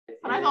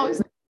I'm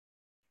always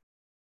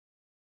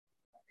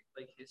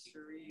like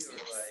history or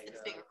like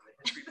the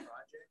history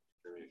project.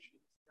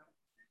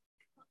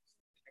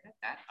 I got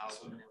that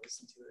album and I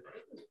listened to it.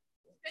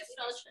 This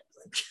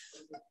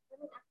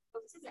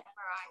is an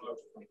MRI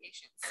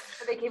medications.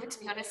 So they gave it to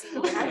me on a CD.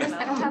 I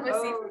don't have a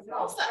CD.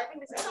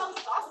 This sounds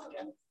awesome.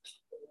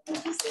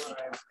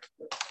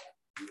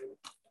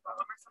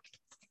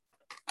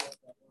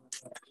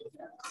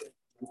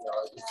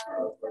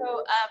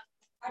 So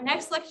our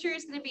next lecture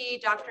is going to be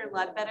Dr.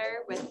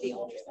 Ledbetter with the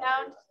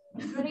ultrasound.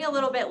 He's running a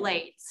little bit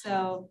late,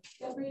 so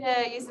feel free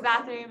to use the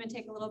bathroom and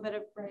take a little bit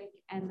of break,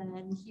 and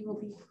then he will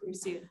be here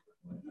soon.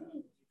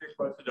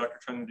 The doctor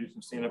trying to do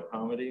some stand-up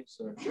comedy,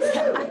 so I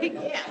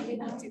can't. We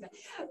don't do that.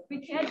 We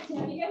can't.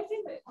 Can you guys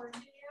do it for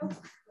video?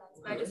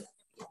 I just.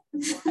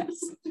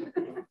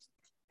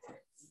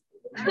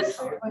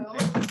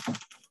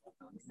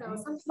 So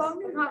some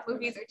songs and not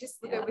movies are just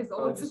the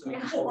results of the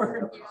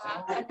hour.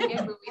 Yeah, I think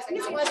in movies I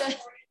see what to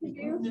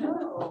do.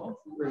 Oh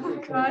my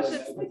gosh,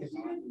 it's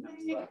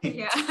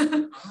yeah.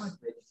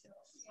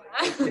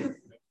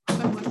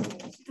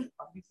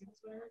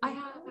 I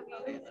have.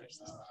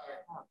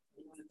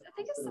 I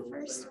think it's the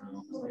first one.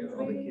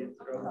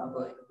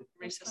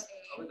 Racist.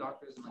 All the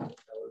doctors and like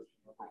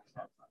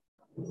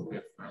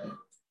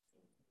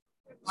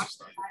Watch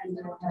that.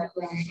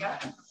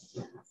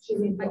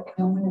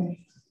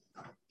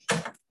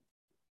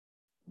 What do you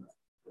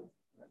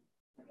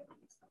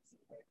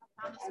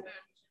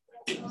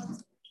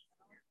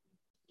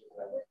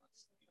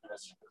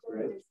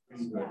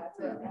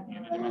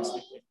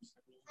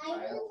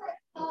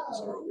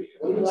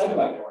like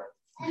about it?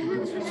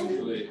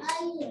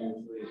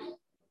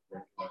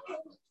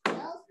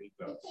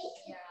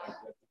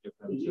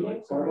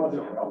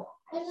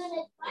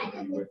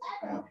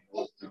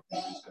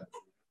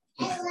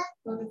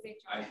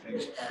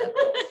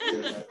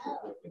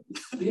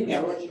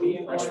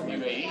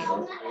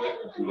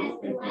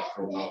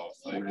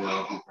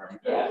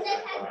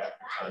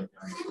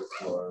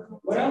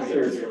 What else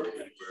is there?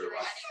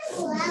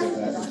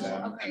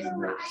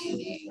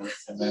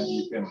 and then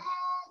you can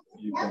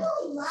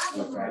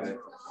look at it.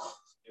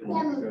 It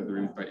won't go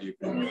through, but you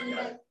can look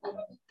at it.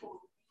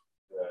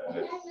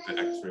 The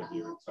X-ray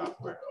viewing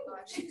software.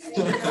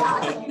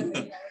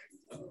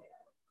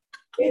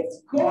 It's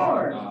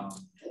corn.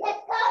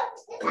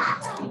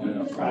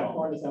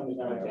 Corn is something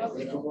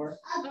before.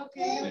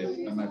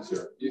 Okay. I'm not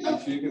sure. You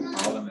can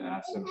call them and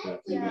ask them to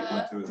feed it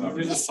into his office.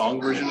 There's a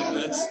song version of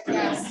this.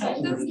 Yes. I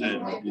don't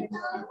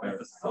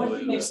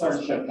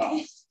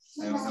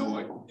know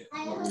what we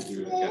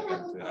do to get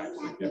them to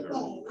actually give it.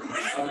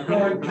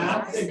 Corn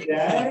pounds a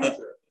day.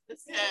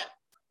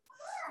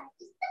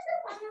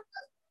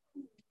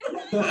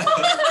 There's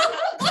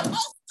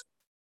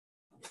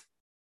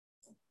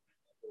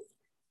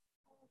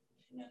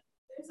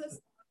a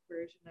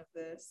version of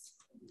this.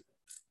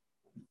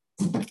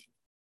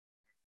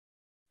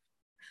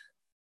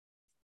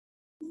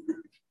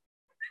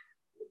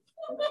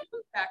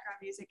 Background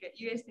music.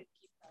 You guys can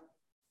keep that.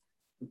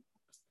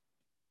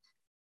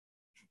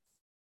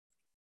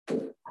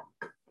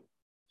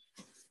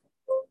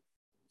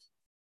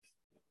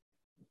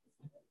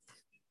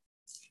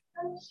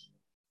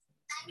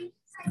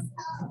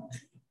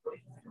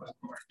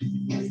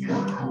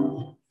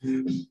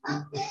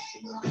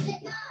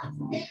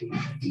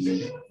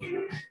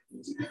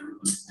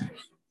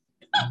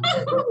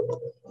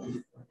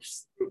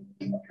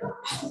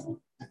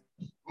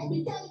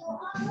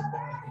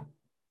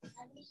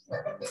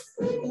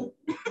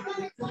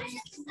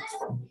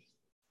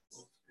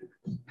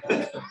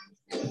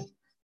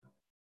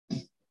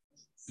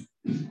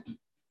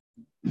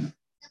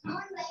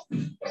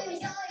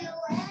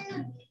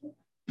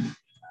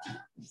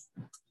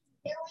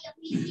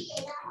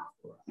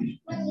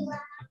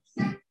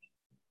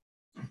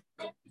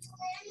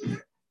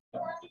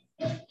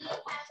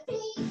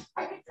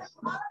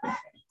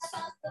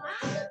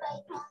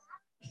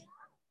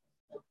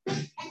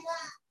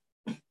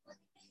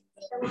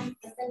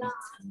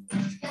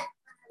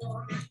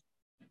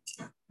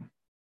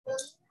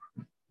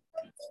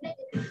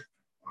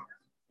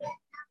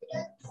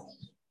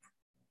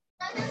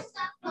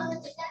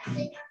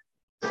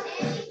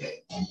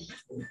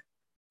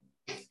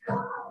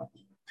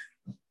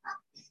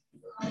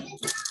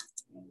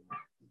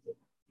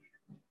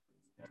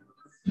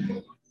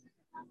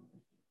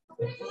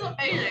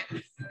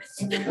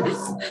 Do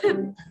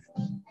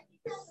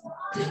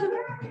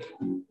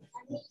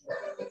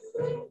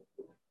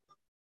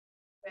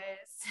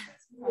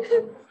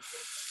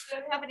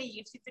you have any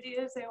YouTube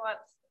videos I want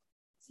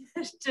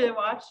to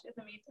watch in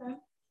the meantime?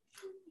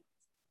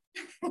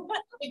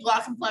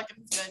 Block and pluck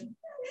is good.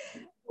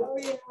 Oh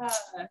yeah.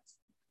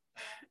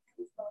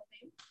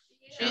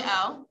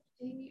 JL.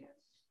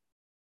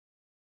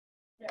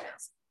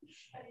 Yes.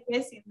 Have you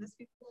guys seen this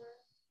before?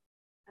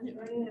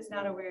 Jordan is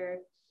not aware.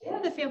 They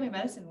have the family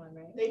medicine one,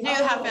 right? They do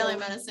have family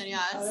medicine,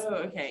 yes. Oh,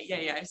 okay.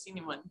 Yeah, I've seen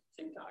him on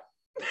TikTok.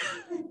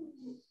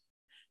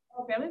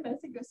 Oh, family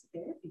medicine goes to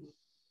therapy.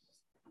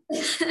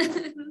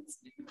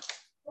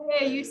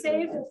 Hey, you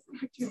saved us.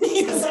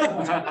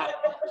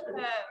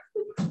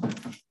 We're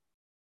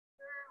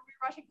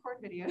watching corn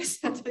videos.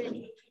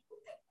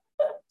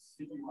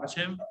 Did you watch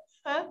him?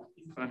 Huh?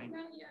 He's funny.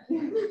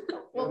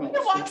 Well, we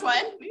can watch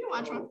one. We can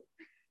watch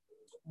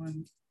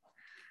one.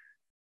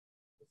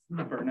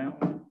 The burnout.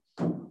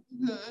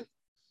 Mhm.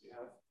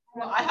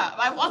 Well,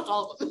 I watched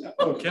all of them.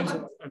 Oh, Kim's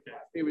okay.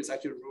 It was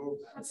actually real.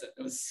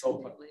 It was so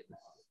funny.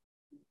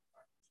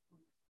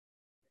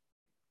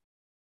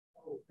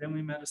 Oh,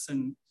 family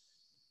medicine.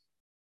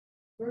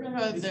 We're gonna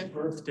go His there.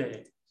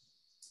 birthday.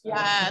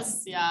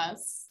 Yes,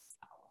 yes.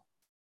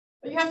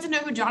 But you have to know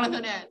who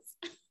Jonathan is.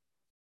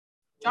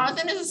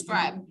 Jonathan is a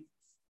scribe.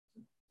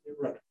 You're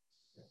right.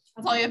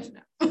 That's all you have to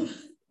know.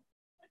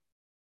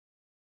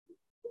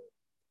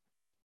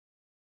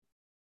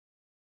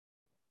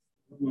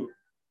 Ooh.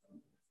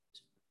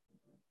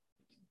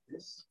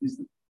 This is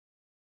the...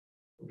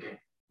 Okay,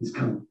 he's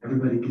coming.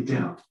 Everybody get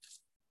down.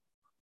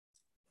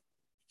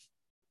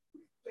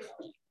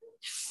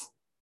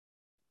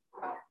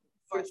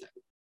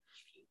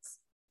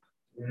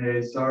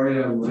 Hey,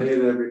 sorry I'm late,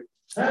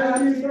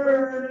 Happy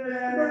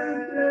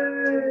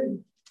birthday!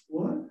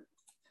 What?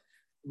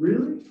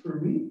 Really? For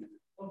me?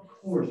 Of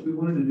course, we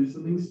wanted to do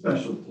something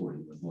special for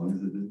you, as long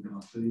as it didn't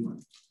cost any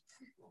money.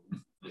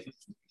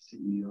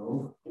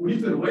 CEO,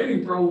 we've been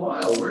waiting for a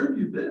while. Where have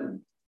you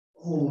been?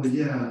 Oh,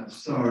 yeah,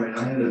 sorry.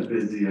 I had a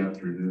busy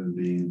afternoon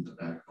being the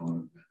backbone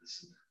of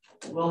medicine.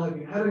 Well, have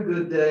you had a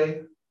good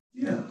day?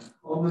 Yeah,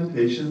 all my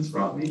patients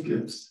brought me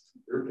gifts.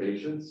 Your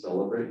patients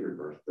celebrate your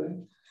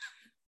birthday?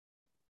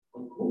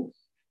 Of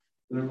course.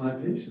 They're my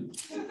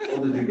patients.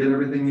 Well, did you get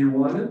everything you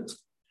wanted?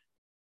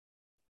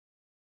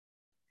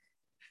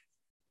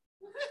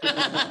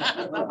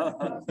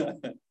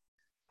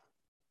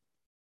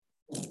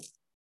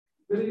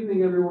 Good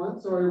evening, everyone.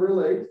 Sorry we're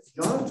late.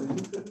 Jonathan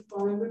couldn't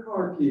find the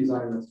car keys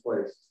I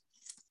misplaced.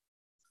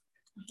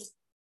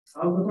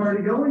 How's the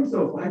party going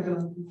so far,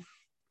 Jonathan?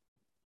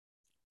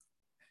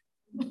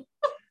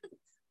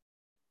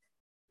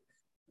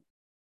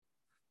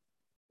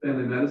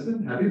 Family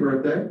Medicine, happy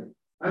birthday.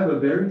 I have a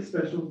very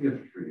special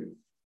gift for you.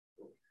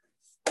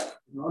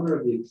 In honor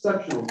of the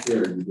exceptional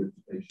care you give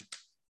to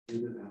patients.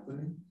 Is it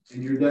happening?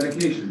 And your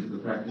dedication to the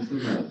practice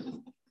of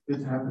medicine.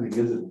 It's happening,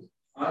 isn't it?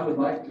 I would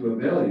like to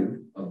avail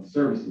you of the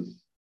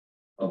services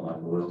of my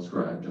loyal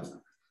scribe,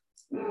 Jonathan.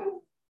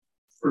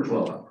 For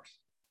 12 hours.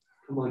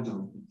 Come on,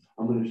 Jonathan.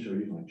 I'm going to show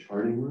you my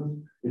charting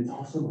room. It's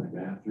also my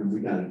bathroom.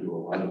 We got to do a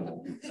lot of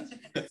them.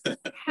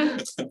 Are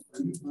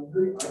you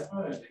hungry? I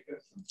thought I'd pick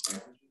up some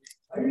sandwiches.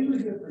 I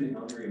usually get pretty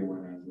hungry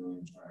when I'm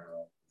doing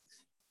fire.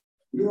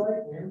 You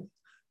like me?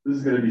 This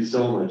is going to be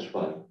so much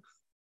fun.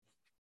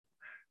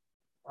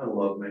 I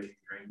love making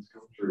dreams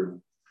come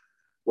true.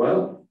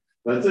 Well,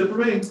 that's it for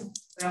me. Hey,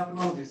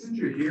 ophthalmologist, since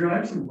you're here, I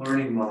have some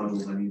learning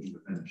modules I need you to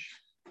finish.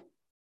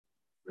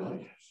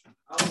 Really?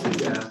 I was going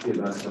to ask you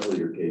about a couple of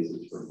your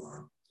cases for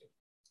tomorrow.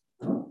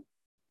 Huh?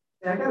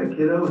 Hey, I got a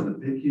kiddo in the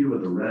PICU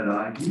with a red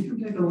eye. Can you come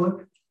take a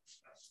look?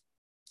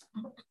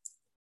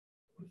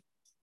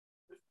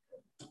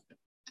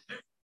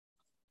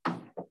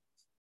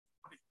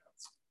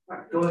 All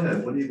right, go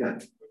ahead. What do you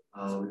got?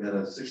 We got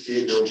a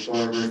 68-year-old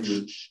farmer.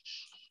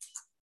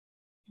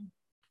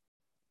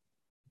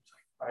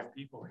 Five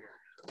people here.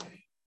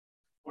 Okay.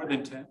 More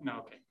than 10? No,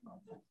 okay.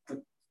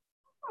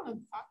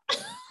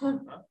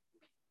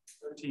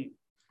 13.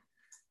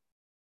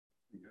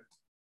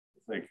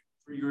 It's like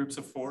 3 groups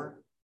of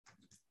 4.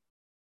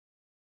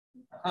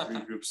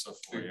 3 groups of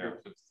 4, yeah,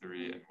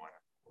 3 and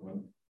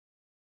 1.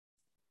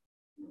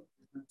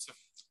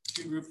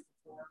 2 groups of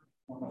 4,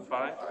 1 of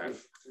 5.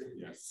 5.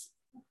 Yes.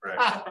 Right.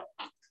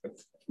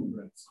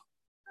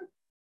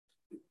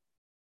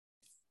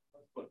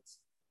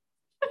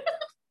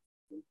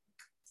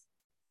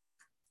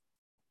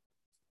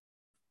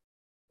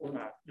 Or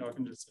not. Y'all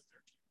can just sit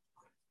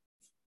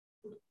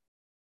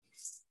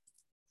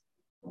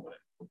there.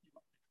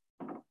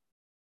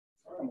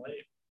 I'm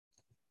late.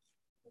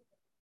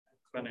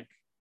 Clinic.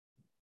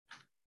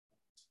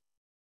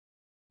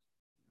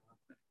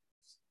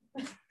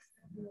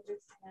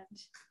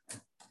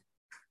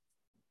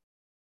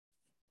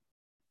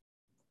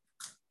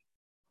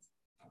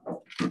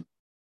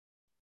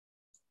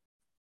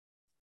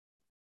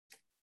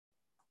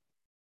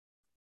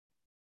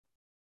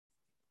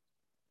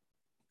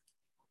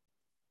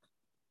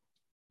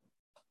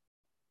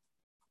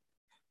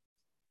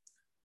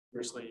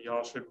 Firstly,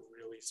 y'all should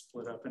really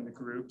split up into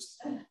groups,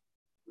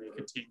 make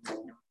a team.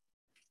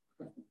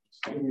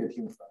 Give me a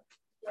team of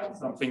 5.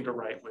 Something to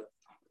write with.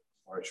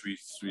 Or should we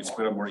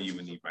split up more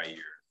evenly by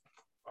year?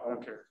 I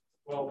don't care.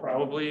 Well,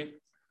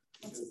 probably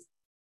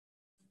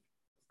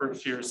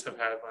first years have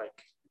had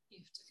like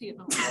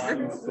one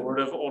sort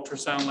of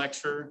ultrasound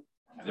lecture.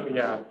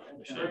 Yeah,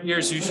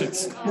 years you should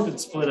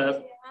split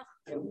up,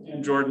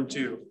 and Jordan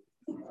too.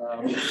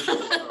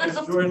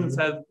 Because Jordan's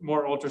had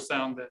more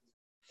ultrasound than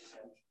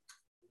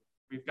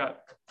we've got.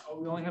 Oh,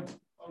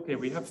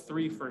 we have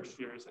 3 first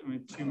years and we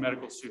have 2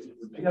 medical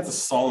students. I think that's a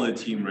solid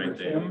team right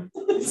there.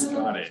 He's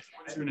got it.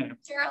 What's your name?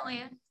 Carol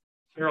Ann.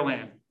 Carol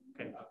Ann.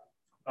 Okay.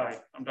 Hi,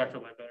 I'm Dr.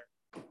 Ledbetter.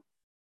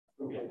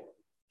 Okay.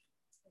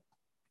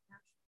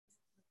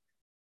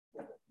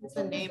 It's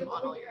the name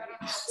on all your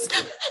emails.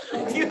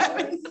 If you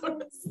haven't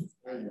noticed.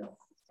 There you go.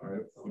 All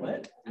right.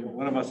 What?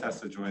 One of us has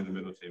to join the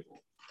middle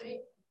table.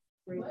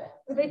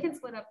 They can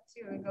split up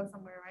too and go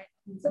somewhere, right?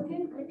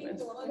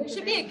 There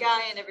should be a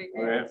guy in every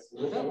All group. right.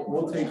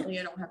 We'll take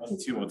I don't have to.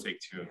 two. We'll take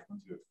two.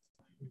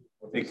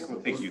 We'll take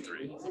you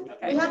three.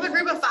 We have a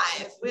group of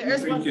 5.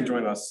 There's Three one. can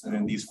join us, and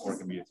then these 4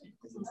 can be a team.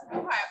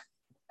 Okay.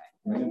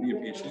 I'm gonna be a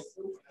patient.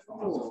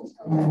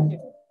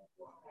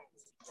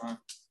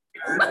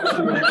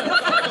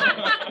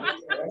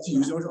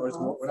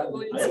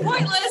 It's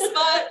pointless,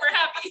 but we're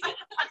happy.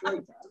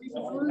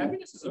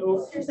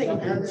 So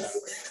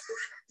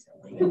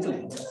you're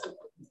going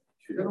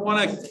to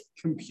want a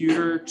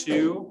computer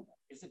too.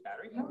 Is it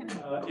battery?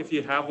 If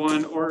you have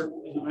one, or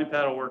an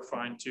iPad will work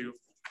fine too.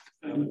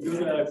 And go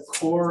to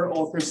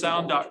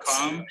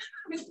coreultrasound.com.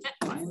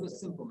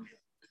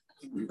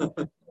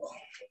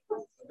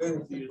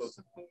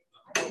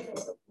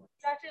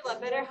 Dr.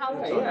 Ledbetter, how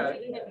much do you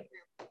need in a group?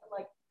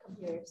 Like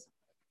computers?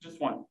 Just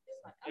one.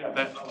 Yeah,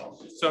 that,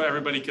 so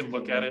everybody can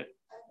look at it.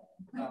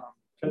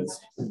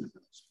 Because this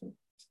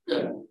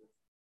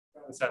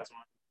has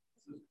one.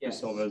 Yeah,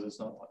 so it's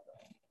not like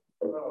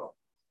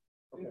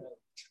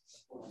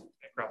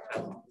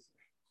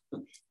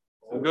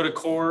So go to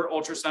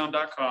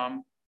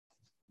coreultrasound.com.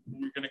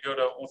 You're going to go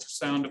to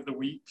ultrasound of the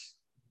week.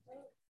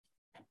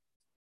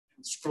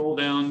 And scroll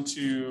down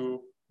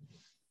to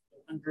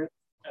 100th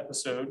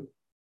episode.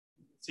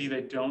 See,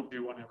 they don't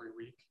do one every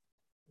week.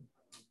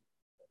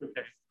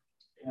 Okay.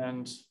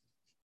 And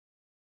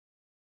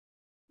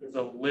there's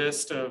a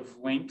list of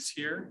links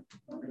here.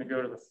 I'm going to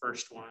go to the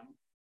first one.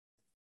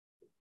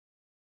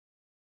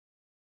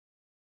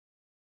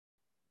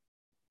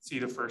 See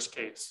the first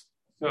case.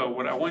 So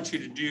what I want you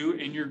to do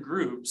in your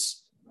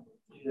groups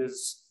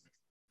is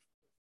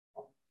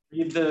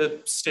read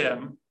the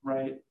stem,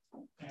 right?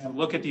 And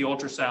look at the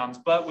ultrasounds.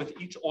 But with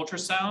each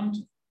ultrasound,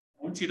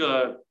 I want you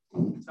to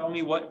tell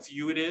me what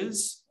view it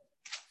is.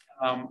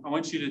 I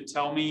want you to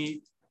tell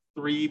me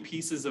 3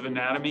 pieces of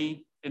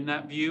anatomy in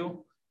that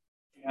view.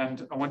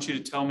 And I want you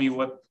to tell me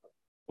what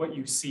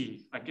you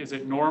see. Like, is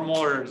it normal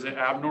or is it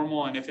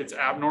abnormal? And if it's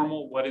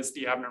abnormal, what is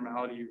the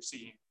abnormality you're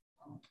seeing?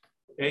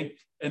 Okay.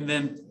 And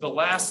then the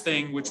last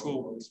thing, which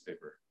will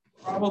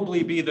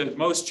probably be the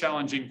most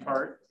challenging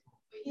part,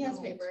 He has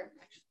paper.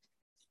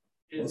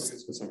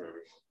 is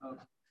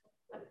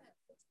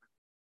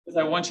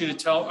I want you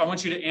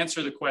to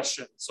answer the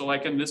question. So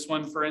like in this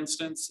one, for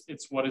instance,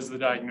 it's what is the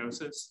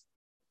diagnosis?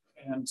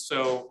 And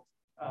so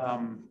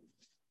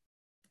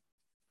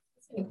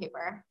Same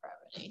paper for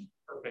everybody.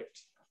 perfect.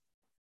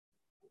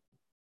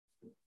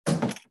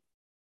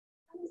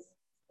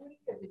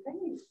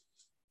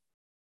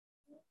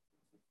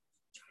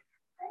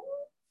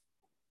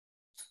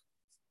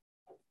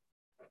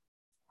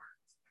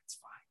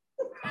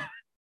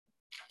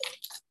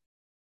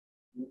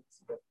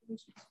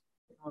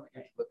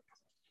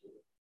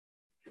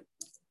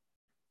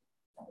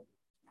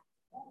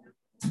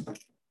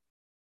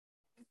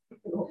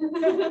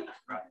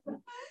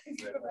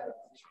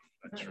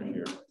 That's right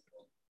here.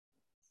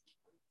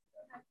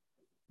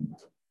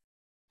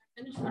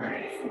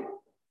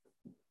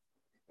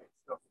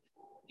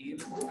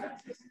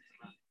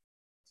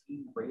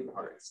 braid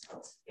hearts.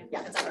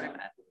 Yeah, that's what I meant.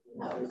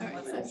 All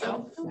right,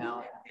 so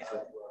Now,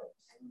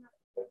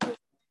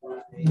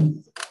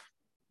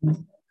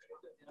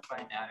 identify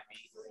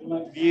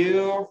anatomy.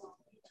 View.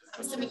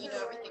 assuming you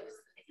know everything.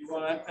 You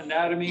want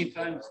anatomy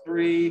times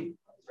 3.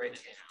 Right.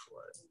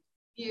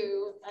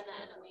 View,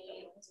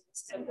 anatomy.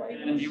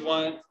 And you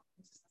want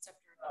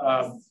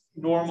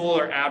normal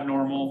or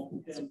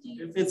abnormal.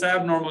 If it's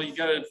abnormal, you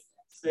got to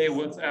say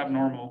what's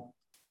abnormal.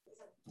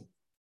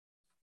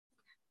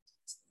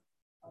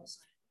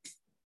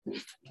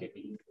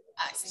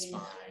 Access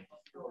fine.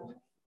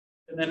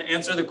 And then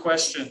answer the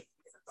question.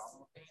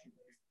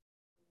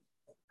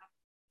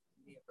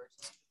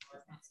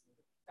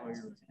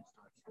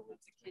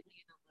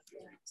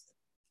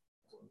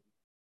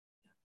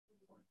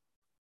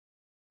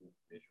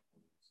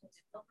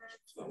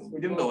 We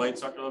dim the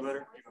lights, Dr.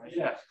 Ledbetter?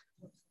 Yeah.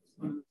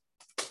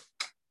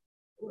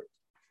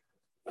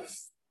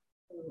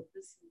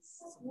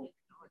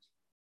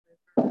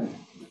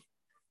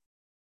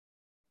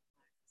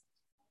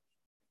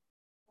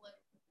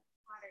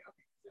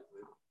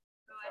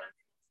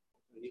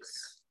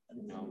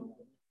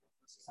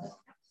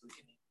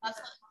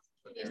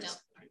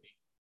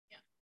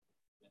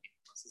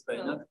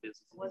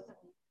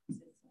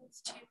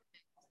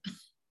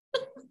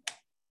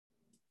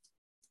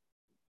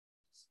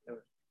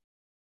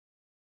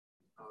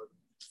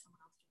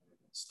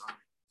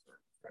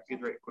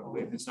 Read right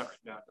quickly. It's not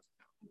written down.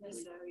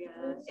 So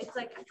yeah, it's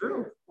like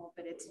true,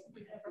 but it's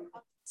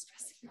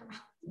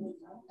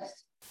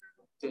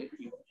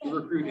You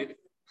recruited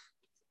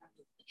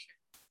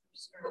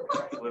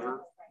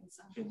liver,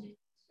 kidney.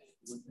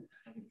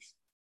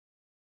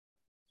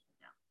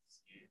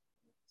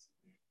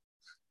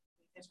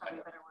 There's probably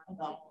a better one.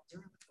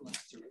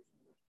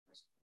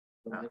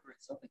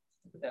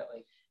 That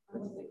like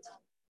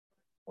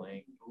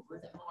playing over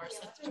the more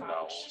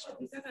Vowels.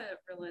 You gotta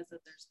realize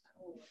that there's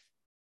no.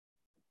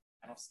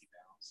 I don't see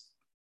vowels.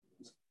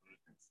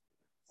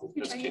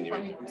 Just can you?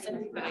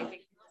 But I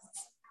think.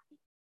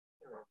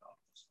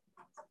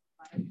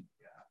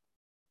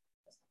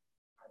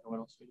 What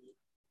else do you?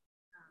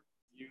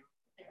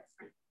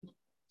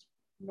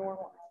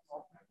 Normal.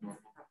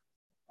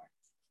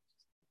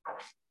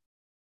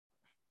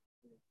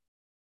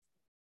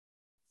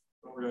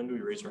 What we're gonna do,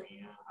 you raise your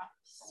hand.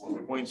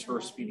 Points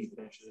for speedy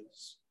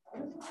finishes.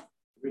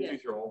 We do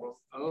through all of them.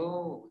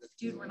 Oh,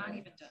 Dude, we're not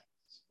even done.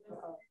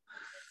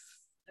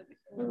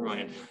 never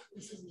mind.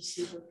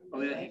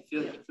 Oh yeah,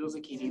 it feels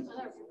like he needs.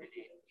 I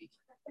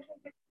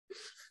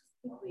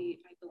believe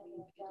it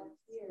is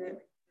here.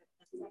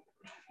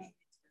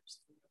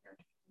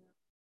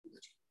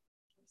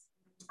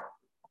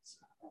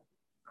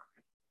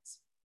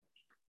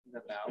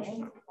 The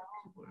vowel.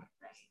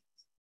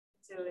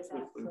 So is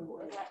that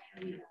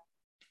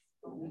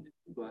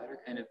Bladder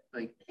kind of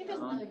like the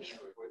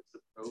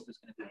probe is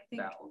going to be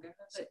vowel.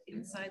 but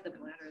inside the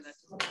bladder that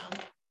doesn't have.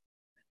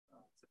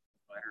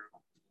 Bladder.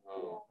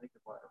 Oh, I think the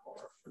bladder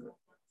bar.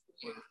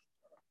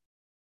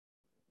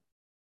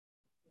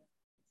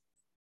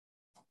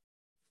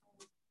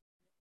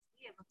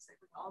 It looks like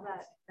with all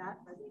that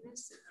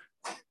fuzziness.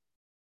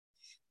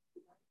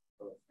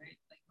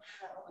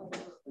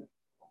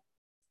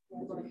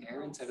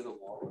 Hair inside of the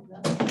wall.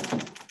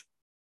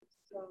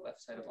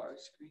 Left side of our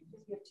screen.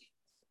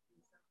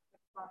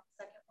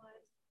 Second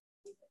one.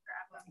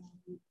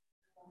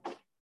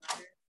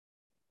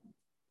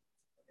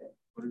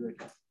 What do I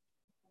do?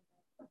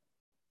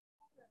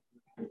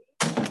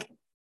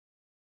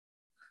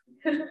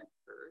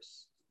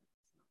 First.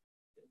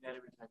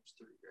 Anatomy times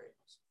 3, right?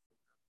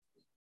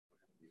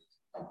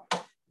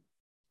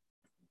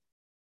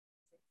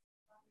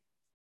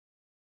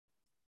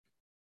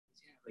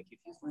 Yeah, like if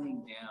he's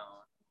laying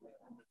down,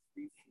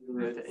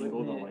 the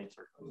angle the lights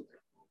are closer.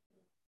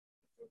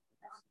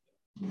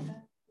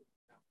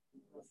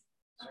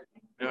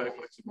 Yeah, like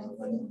flexible.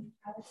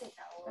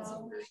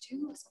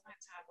 Two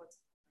sometimes have what's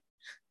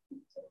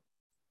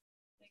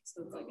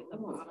so it's like at the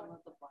bottom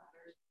of the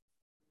bladder.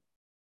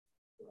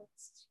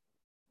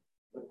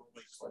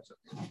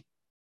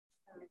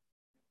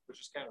 Which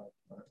is kind of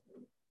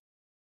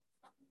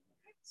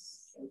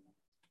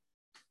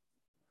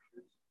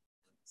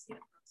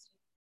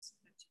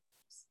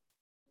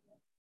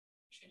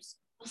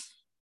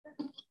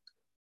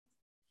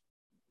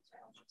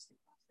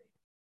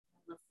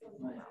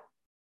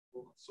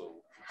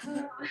so.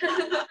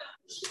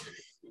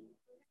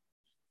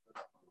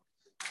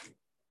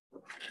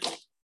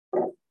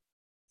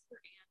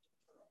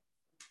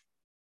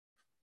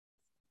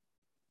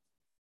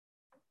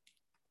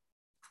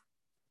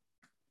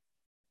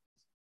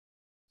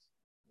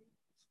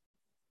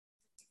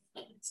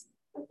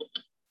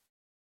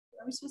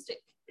 Are we supposed to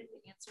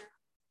answer?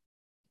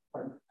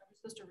 Are we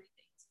supposed to read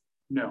things?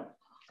 No.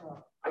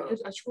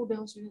 I scrolled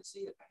down so you didn't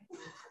see it.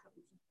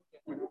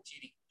 We're not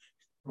cheating.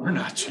 We're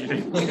not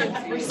cheating.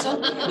 We're still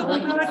We're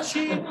not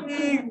cheating. We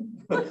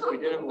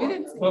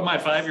didn't. What my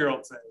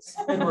 5-year-old says.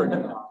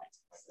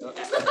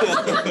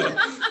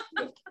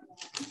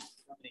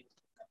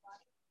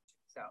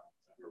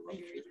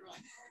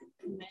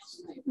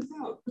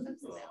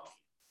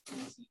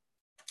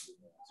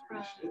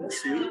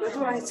 Sweet. That's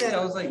what I said.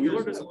 I was like,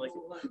 Wheeler doesn't like it.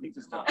 I think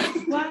it's not.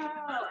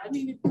 Wow. I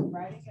mean, if you're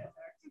writing it or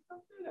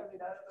something, I mean,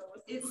 I don't know.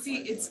 It's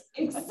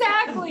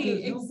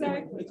exactly. It's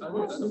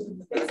cool though.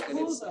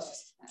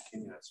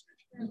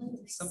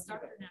 Something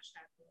Dr. Nash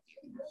had. I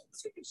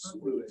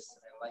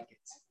like it.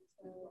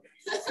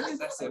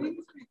 That's it.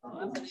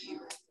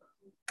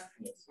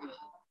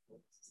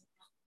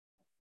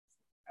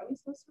 Are we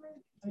supposed to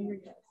read? Oh, you're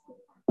good.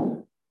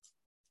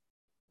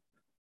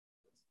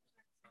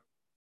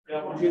 Yeah,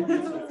 we'll get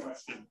this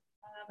question.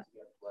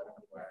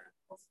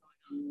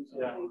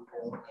 Yeah.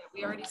 We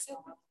already said.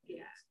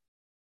 Yeah.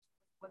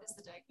 What is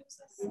the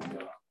diagnosis?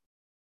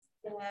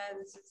 Yeah,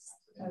 this is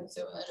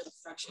so an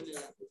obstruction.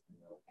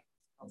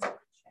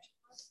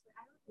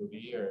 Could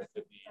be, or it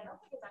could be. I don't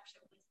think it's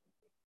actually.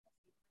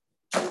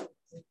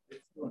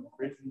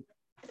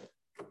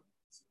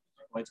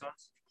 Lights on?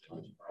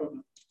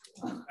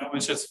 That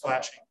one's just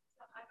flashing.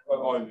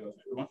 Oh,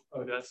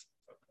 it does.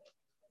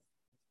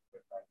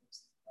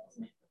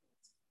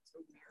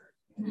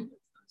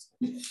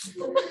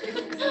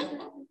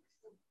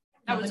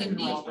 That was a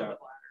knee.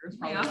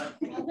 Yeah.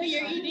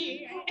 You're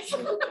eating.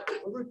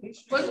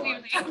 Wasn't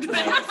even the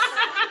abdomen.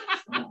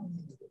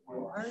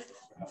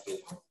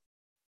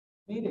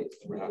 Made it.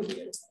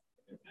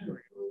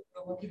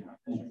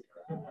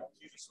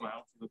 You just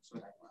smile.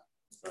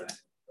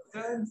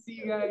 Done. See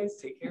you guys.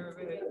 Take care of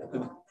it.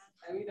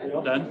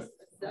 All done?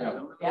 Yeah.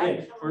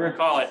 Okay, we're gonna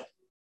call it.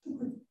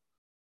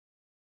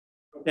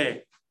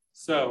 Okay,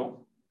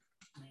 so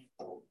let me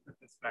put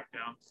this back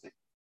down.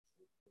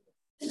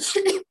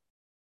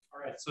 All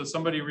right, so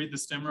somebody read the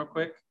stem real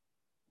quick.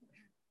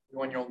 The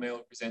 1-year-old male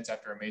presents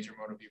after a major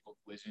motor vehicle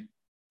collision.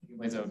 He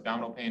complains of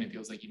abdominal pain and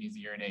feels like he needs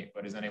to urinate,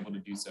 but is unable to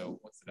do so.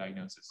 What's the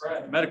diagnosis? All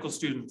right, medical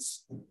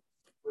students,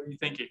 what are you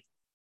thinking?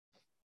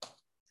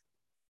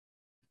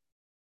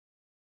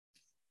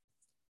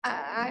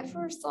 I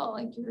first saw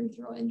like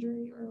urethral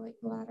injury or like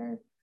bladder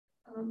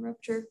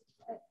rupture.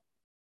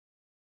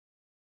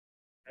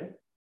 Okay.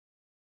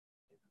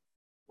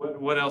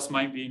 What else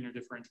might be in your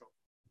differential?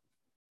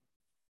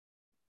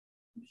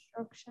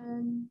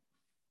 Obstruction.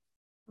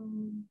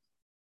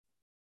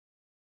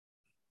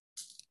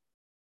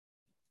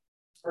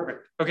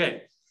 Perfect.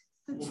 Okay.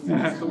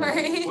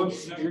 Sorry. No,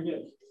 you're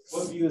good.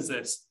 What view is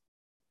this?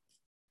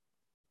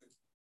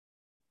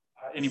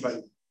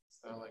 Anybody?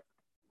 So like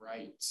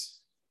right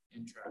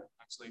intra,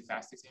 actually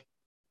fast exam.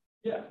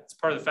 Yeah, it's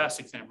part of the fast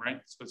exam,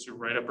 right? So it's your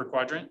right upper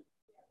quadrant.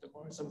 You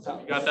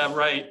got that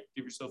right.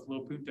 Give yourself a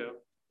little punto.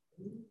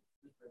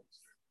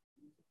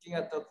 Looking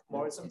at the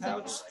Morrison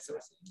pouch. So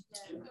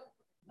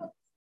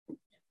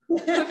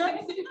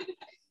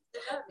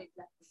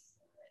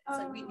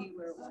we knew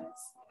where it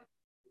was.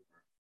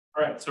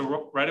 All right,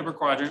 so right upper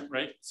quadrant,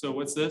 right? So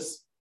what's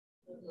this?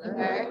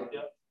 Liver.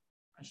 Yep.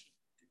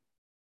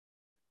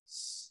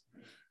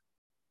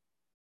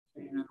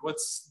 And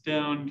what's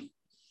down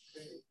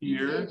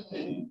here?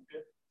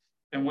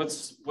 And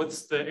what's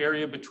the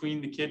area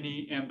between the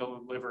kidney and the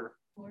liver?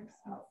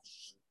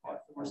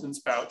 Morson's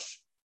pouch.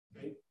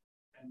 Okay.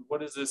 And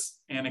what is this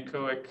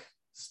anechoic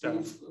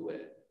stuff?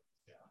 Fluid.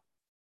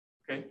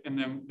 Okay, and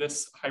then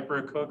this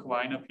hyperechoic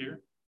line up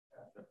here.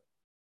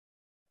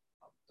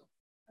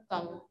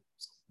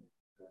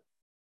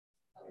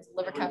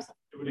 Liver capsule.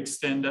 It would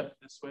extend up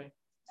this way.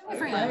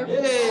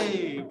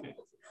 Yay! Okay.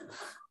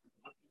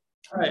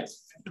 All right.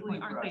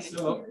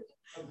 So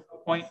a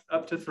point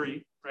up to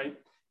 3, right?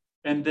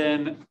 And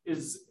then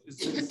is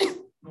this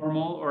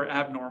normal or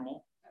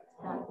abnormal?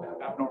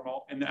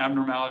 Abnormal. And the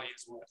abnormality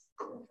is what?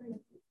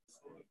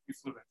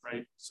 Fluid,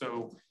 right?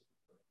 So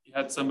you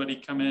had somebody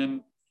come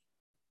in,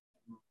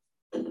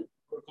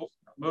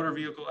 motor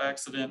vehicle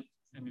accident,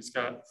 and he's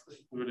got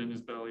fluid in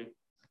his belly.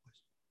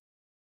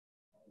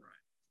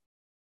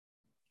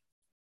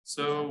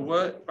 So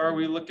what are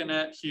we looking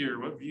at here?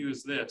 What view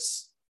is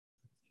this?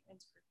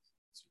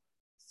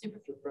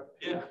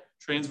 Yeah,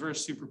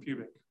 transverse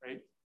suprapubic,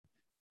 right?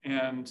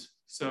 And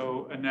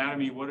so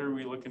anatomy, what are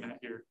we looking at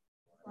here?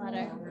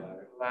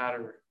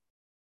 Ladder.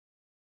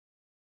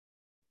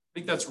 I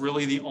think that's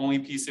really the only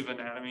piece of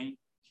anatomy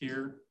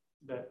here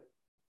that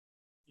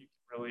you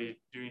can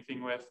really do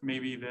anything with.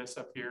 Maybe this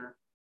up here.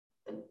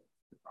 No,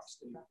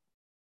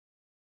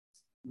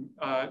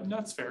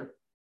 that's fair.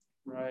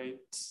 Right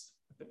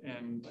at the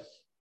end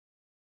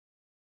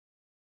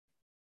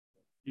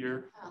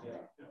here. Yeah.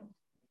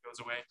 It goes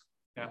away.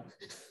 Yeah.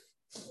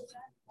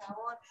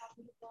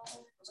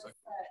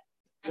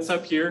 It's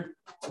up here.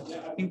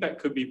 Yeah, I think that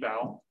could be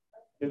bowel.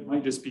 It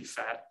might just be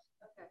fat.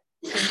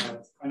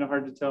 It's kind of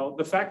hard to tell.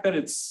 The fact that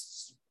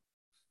it's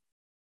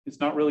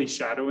not really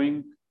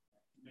shadowing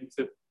makes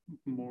it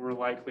more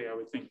likely, I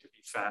would think, to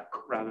be fat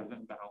rather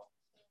than bowel.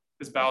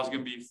 This bowel is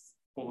going to be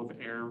full of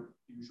air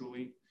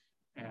usually,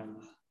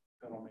 and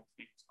that'll make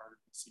things harder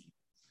to see.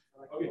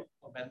 Okay.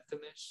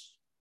 Momentum-ish.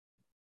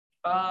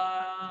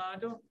 I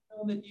don't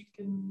know that you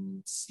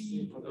can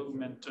see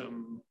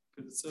momentum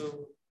because it's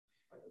so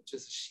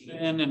just sheathed.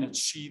 thin and it's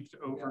sheathed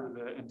over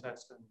the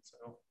intestine.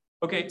 So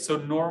okay, so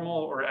normal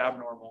or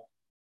abnormal?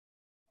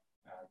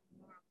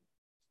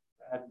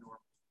 Abnormal.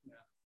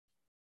 Yeah.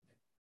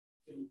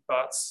 Any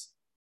thoughts?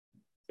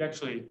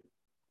 Actually,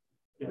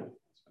 yeah.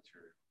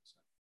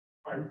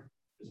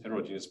 There's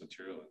heterogeneous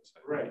material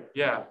inside. Right.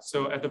 Yeah.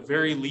 So at the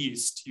very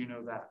least, you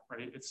know that,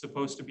 right? It's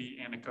supposed to be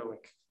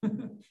anechoic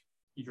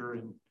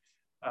urine,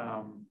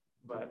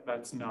 but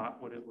that's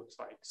not what it looks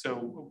like.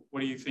 So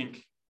what do you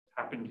think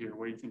happened here?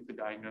 What do you think the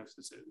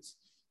diagnosis is?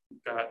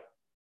 You've got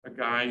a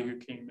guy who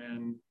came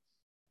in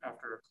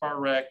after a car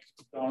wreck,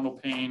 abdominal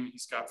pain.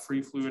 He's got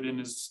free fluid in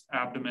his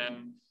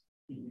abdomen.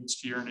 He needs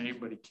to urinate,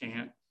 but he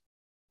can't.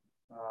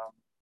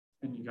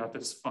 And you got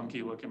this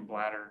funky looking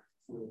bladder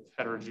with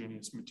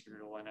heterogeneous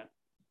material in it.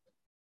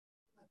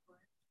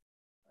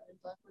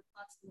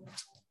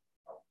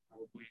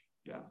 Probably,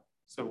 yeah.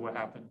 So what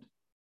happened?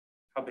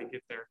 How'd they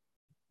get there?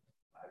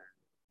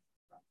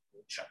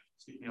 Yeah,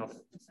 so you nailed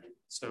it.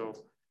 So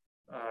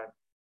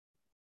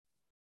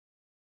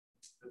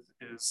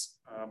this is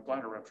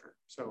bladder rupture.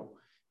 So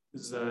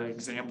this is an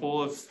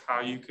example of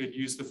how you could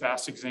use the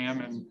FAST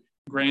exam. And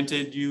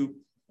granted, you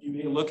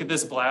may look at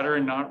this bladder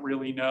and not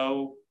really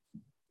know,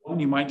 well,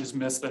 you might just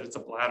miss that it's a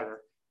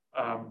bladder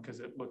because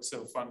it looks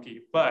so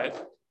funky.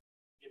 But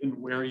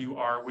given where you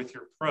are with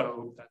your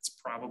probe, that's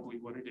probably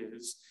what it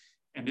is.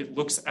 And it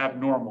looks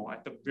abnormal.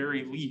 At the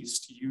very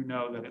least, you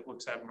know that it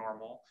looks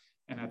abnormal.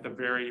 And at the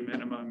very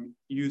minimum,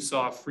 you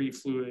saw free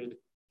fluid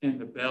in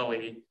the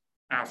belly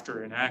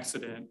after an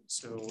accident.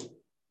 So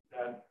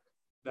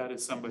that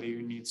is somebody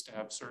who needs to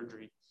have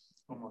surgery,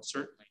 almost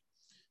certainly.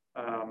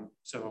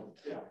 So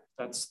yeah,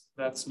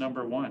 that's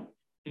number one.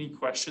 Any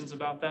questions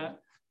about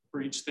that?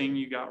 For each thing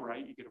you got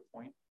right, you get a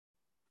point.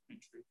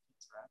 Make sure you keep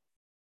track.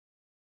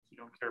 You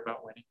don't care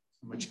about winning,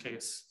 in which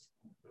case,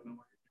 I don't know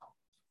where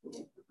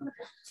you're going.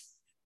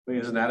 Wait,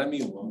 is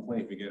anatomy 1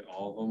 point if you get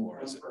all of them,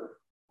 or is it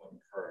 1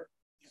 per?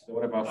 So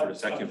what about for the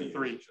second view?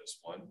 3. Just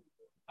 1?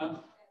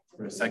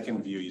 For a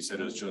second view, you said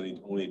it was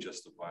only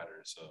just the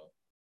bladder, so.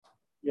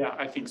 Yeah,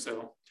 I think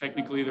so.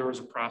 Technically, there was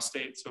a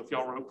prostate. So if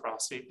y'all wrote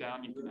prostate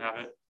down, you can have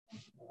it.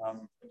 What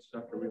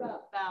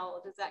about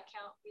bowel? Does that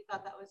count? We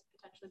thought that was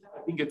potentially I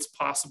bowel. think it's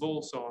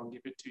possible, so I'll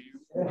give it to you.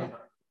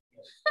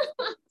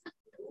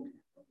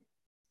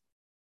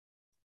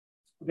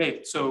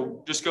 Okay,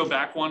 so just go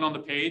back one on the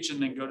page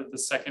and then go to the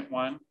second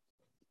one.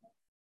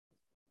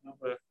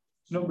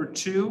 Number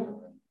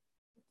 2.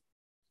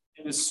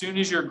 And as soon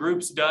as your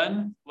group's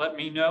done, let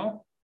me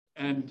know,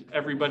 and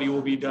everybody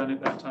will be done at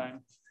that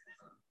time.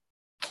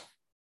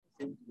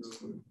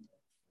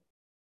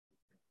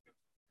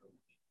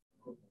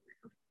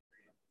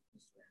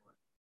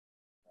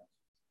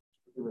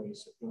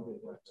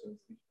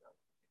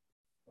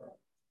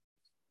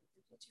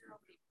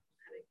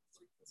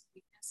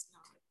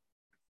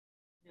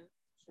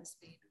 Chest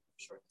pain,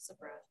 shortness of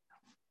breath,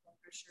 blood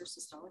pressure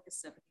systolic is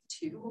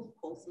 72,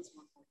 pulse is 1.2.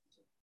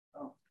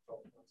 Oh.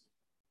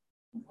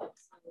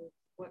 So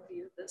what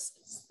view of this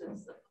is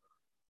this?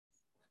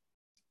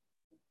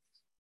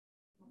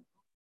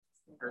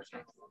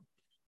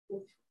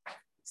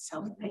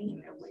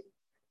 Self-pain.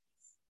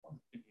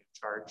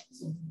 Charge.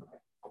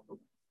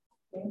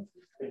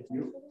 Thank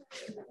you.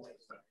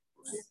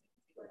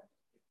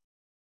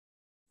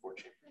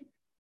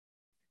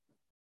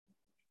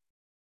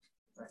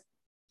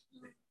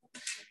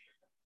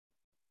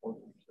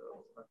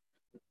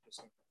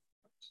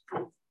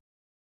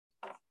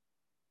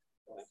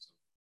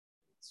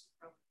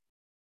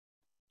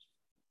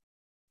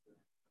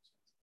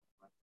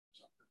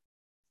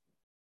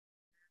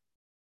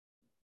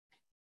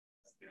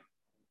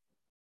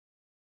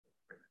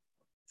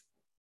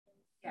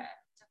 Yeah,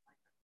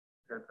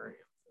 definitely.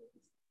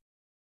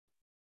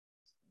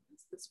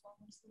 This one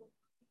was the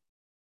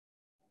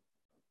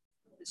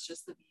it's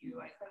just the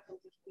view. I think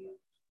of the view.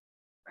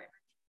 Right.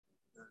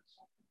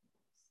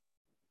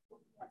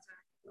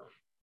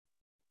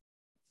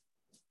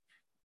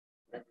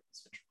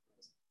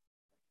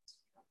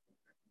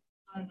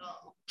 I don't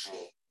know.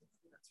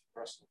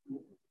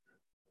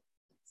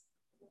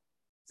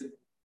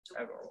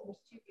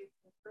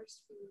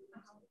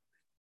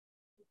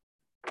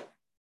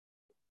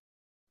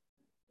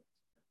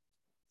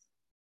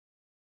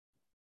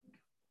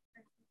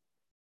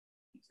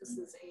 This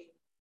is a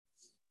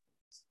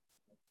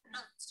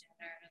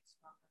non-standard. It's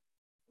not.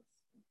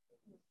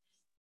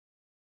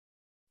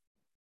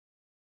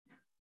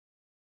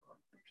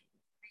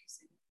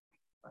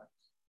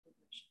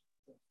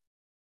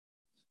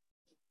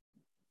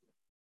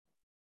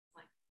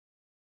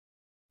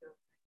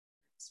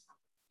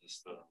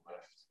 Just the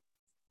left.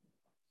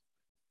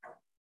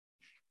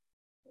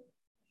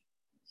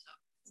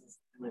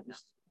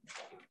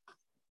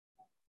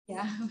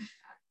 Yeah.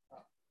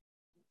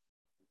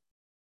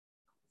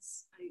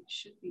 I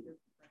should be the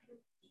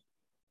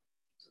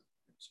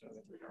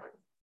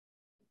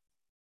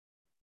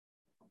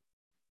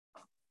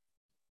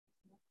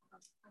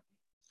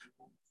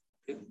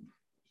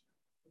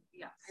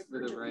yeah,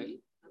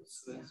 right.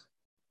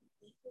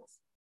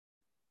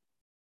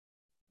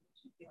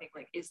 You think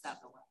like, is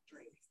that the left,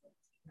 right?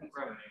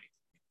 Right.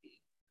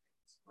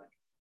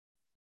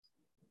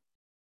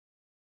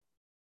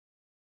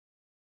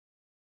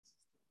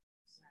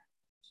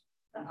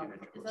 Is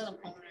that a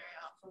pulmonary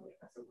outflow?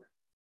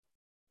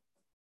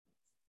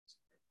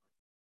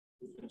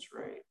 That's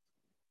right.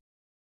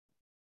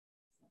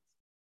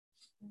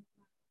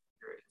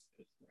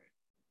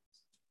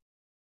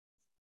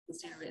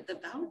 The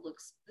valve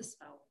looks, this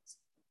valve looks.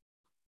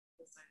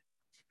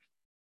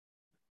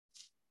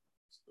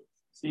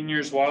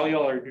 Seniors, while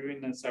y'all are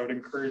doing this, I would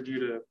encourage you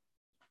to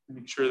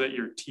make sure that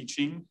you're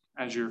teaching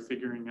as you're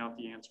figuring out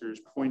the answers,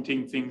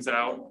 pointing things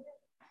out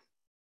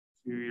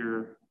to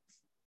your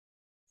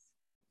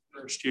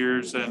first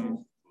years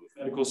and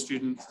medical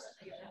students.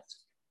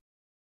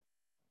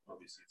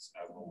 Obviously, it's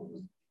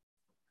abnormal.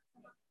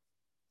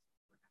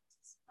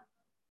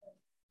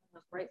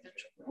 Right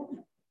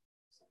ventricle.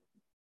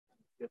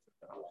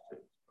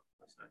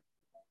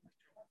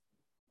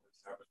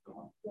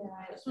 Yeah, I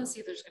just want to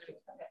see if there's going to be.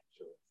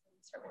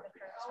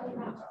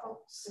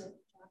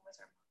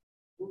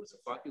 What was the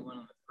floppy one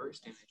on the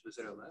first image? Was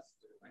it our left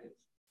or right?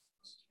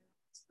 Just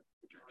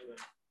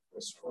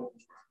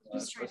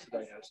trying to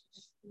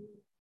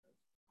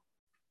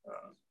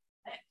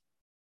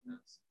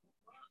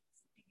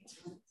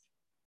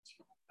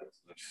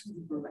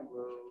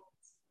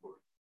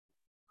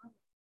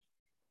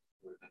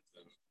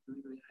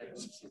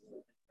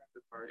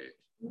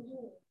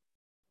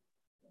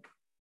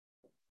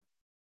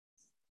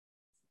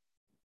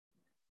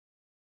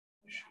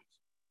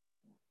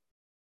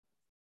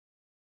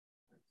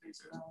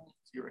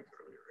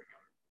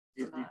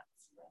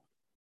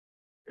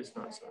It's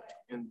not such,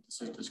 and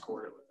this is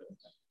discordant with it.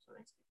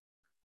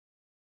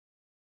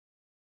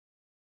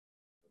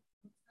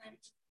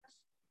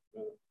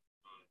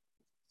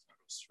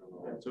 So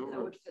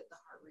that would fit the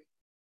heart rate.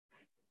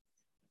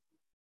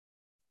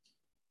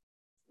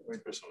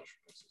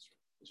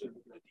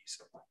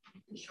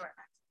 Sure.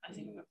 I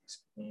think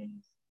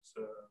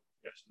so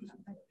yes.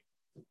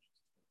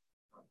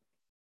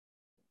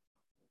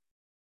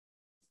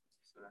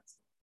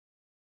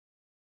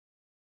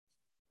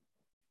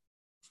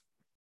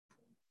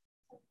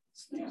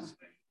 Yeah.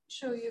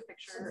 Show you a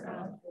picture. I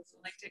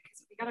liked it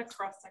because we got a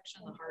cross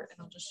section of the heart,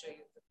 and I'll just show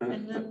you.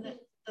 And then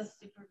the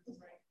super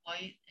bright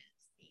white is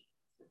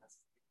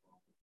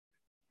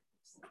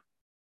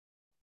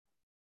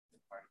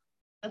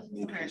that's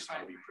very Increased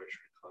fine. body pressure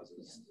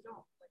causes.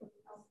 No,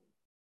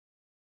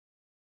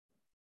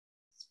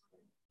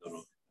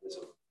 this is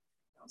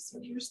So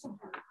here's the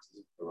heart.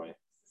 the right.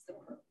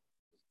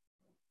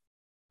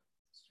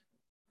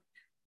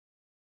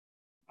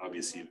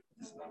 Obviously,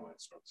 this is not my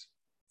strokes.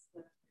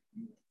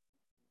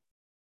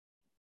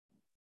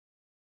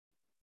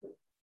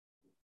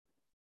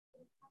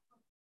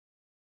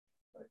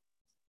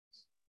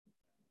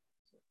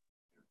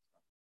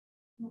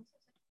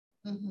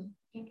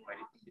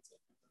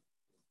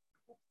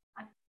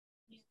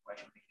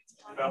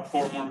 About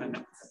 4 more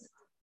minutes.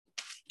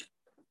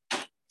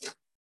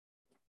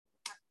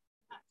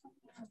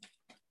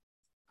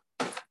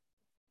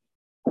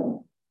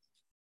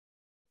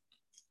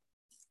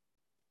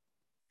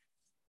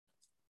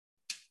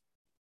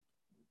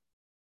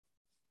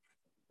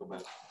 Go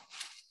back.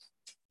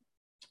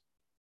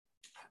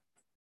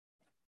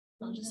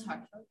 Not just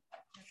heart.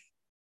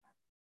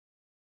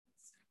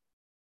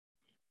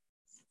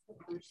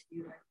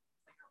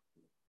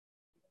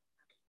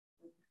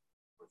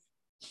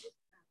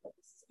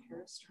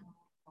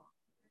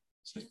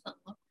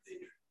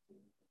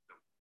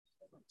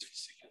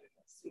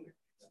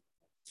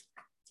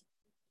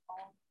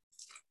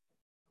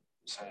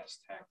 Sinus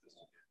tact is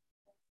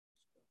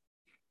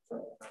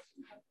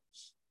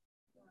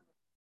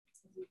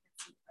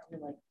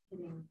Like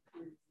hitting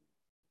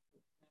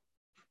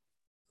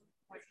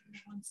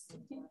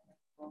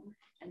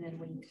and then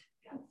when you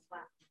have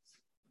flat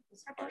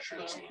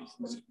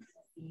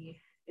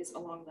is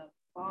along the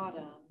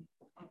bottom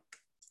of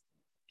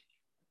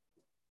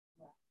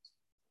left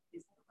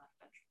is the left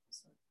ventricle.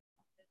 So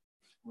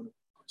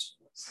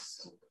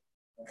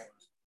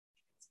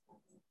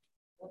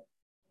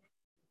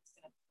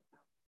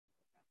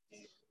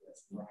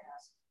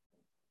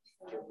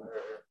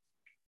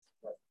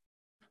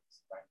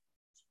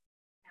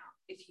now,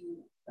 if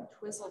you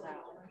twizzle that,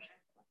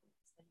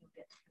 then you'll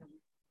get kind of,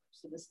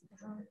 so this is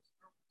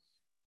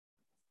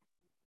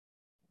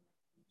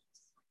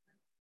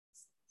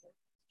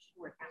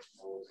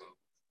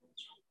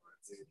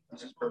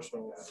this is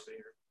personal.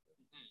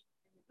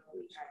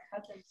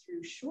 cut them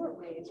through short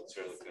ways.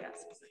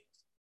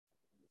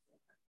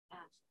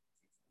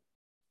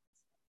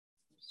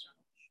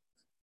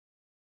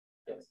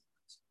 Yes.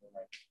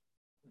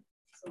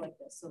 So like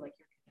this, so like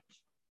your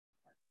connection.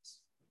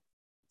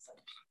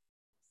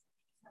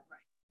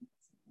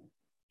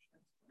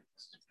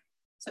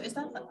 So is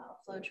that the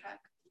outflow track?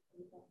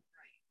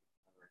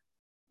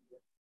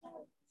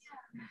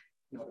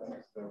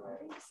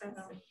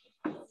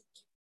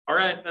 All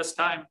right, that's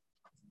time.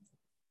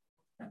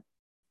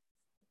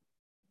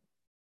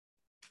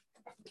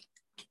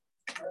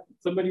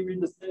 Somebody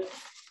read this.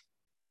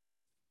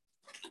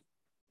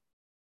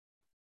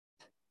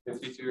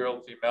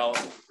 52-year-old female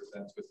who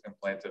presents with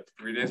complaints of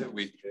 3 days of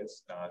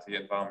weakness, nausea,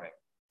 and vomiting.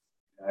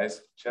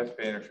 Eyes, chest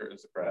pain, or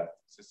shortness of breath.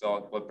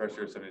 Systolic blood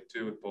pressure of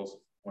 72 with pulse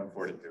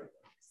 142.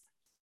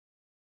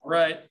 All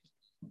right.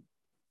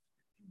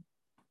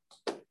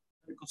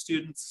 Medical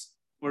students,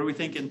 what are we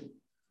thinking?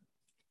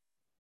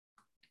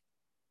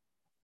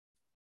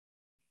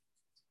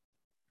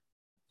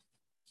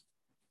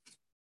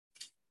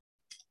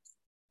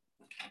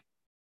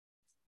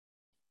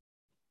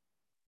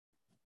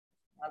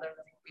 Other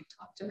than what we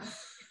talked about.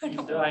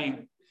 I'm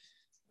dying.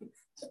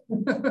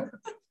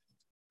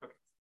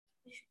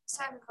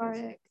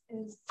 Tachycardic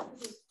is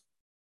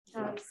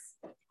has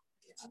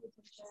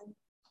hypertension.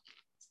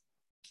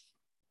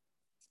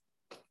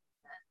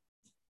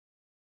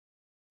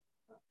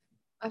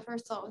 My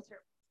first thought with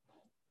her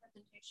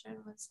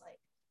presentation was like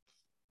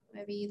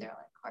maybe either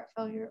like heart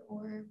failure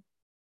or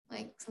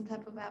like some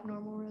type of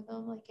abnormal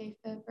rhythm, like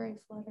AFib or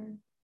A-flutter.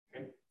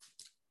 Okay.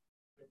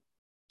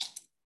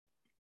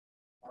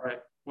 All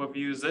right, what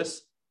view is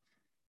this?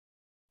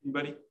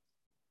 Anybody?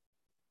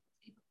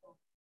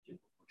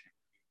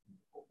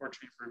 Or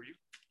chamber view.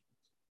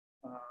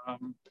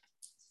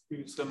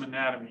 Do some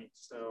anatomy.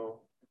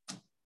 So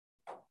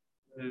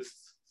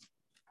this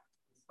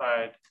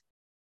side.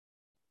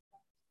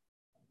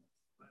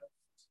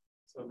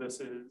 So this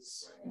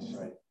is,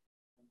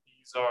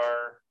 these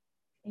are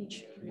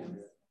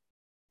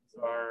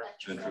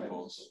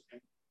ventricles.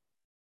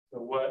 So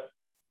what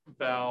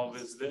valve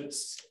is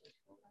this?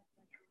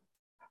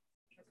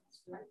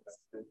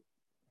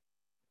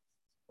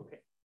 Okay.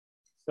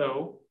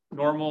 So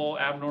normal,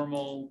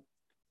 abnormal.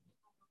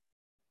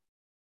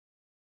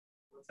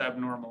 What's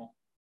abnormal?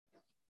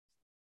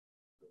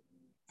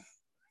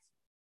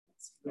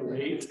 The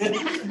rate.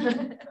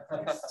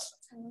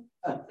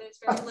 There's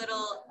very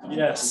little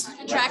Yes.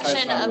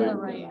 Contraction of the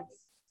right.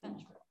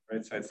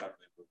 Right side's not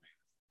really moving.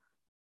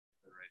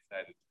 The right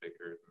side is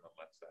bigger than the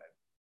left side.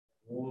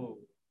 Whoa.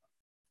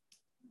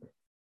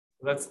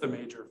 That's the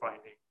major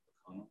finding.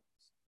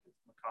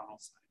 McConnell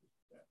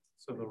side.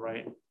 So the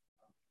right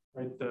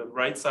Right, the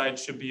right side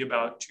should be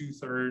about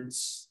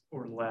 2/3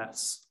 or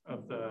less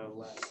of the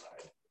left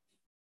side.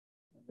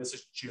 And this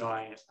is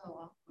giant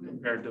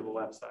compared to the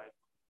left side.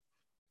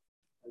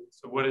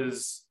 So what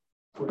does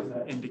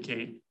that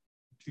indicate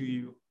to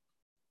you?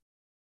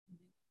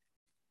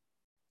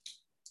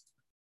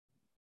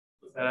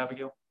 Was that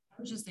Abigail?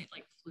 I was just saying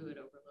like fluid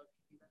overload.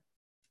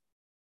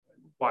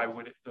 Why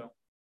would it though?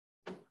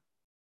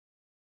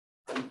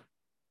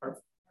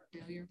 Heart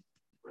failure.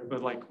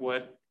 But like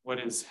what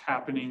is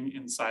happening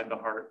inside the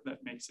heart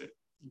that makes it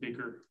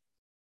bigger?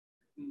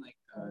 Like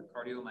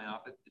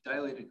cardiomyopathy,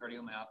 dilated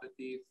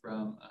cardiomyopathy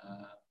from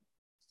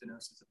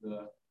stenosis of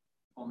the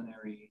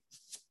pulmonary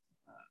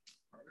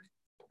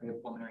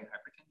pulmonary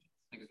hypertension.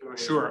 Like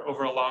Sure,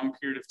 over a long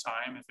period of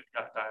time, if it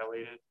got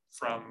dilated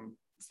from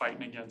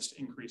fighting against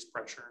increased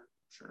pressure,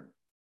 sure.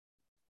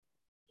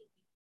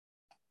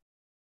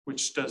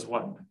 Which does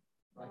what?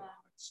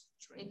 Yes.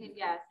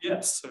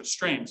 Yes, so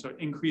strain. So it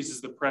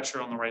increases the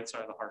pressure on the right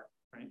side of the heart,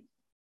 right?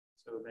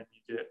 So then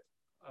you get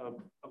a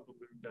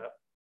ballooned up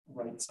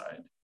right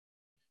side.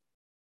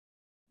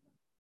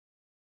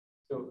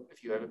 So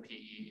if you have a PE,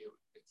 it would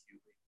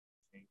acutely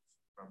change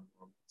from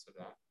normal to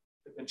that.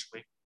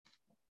 Eventually.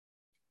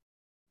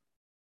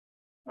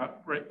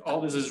 Right,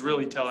 all this is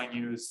really telling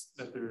you is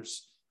that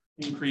there's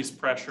increased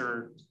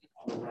pressure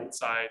on the right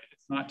side.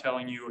 It's not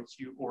telling you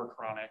acute or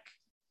chronic.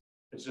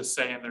 It's just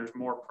saying there's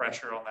more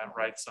pressure on that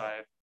right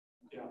side.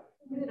 Yeah.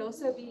 Could it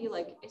also be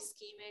like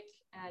ischemic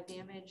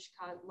damage,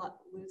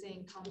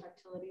 losing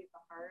contractility of the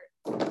heart?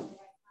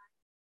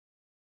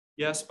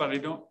 Yes, but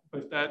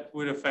that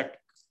would affect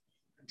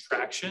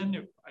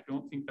contraction. I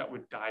don't think that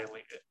would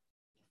dilate it.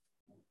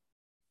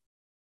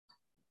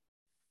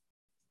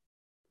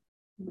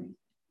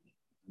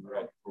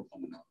 Right.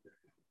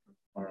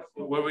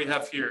 What do we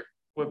have here?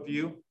 What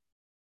view?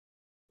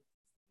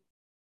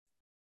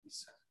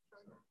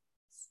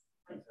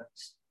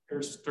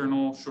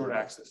 External short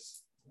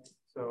axis.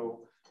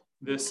 So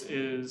this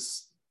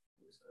is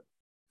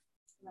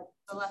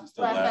the left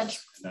and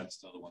that's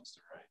the other one's to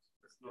right.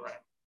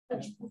 Right.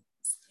 And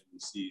you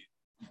see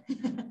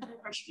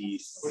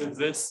what is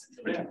this?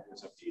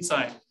 There's a P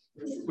sign,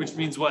 which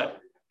means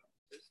what?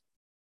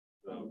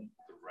 The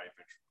right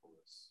ventricle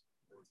is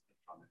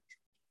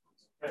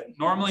right.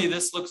 Normally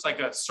this looks like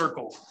a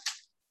circle.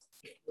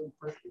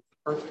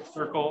 Perfect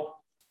circle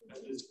that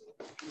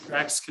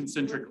tracks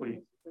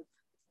concentrically.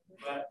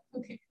 But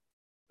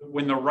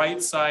when the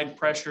right side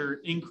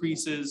pressure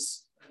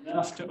increases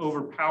enough to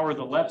overpower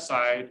the left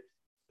side,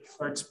 it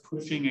starts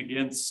pushing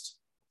against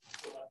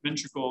the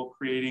ventricle,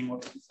 creating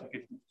what looks like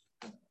a.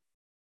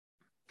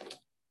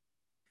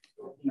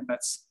 And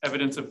that's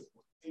evidence of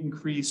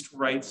increased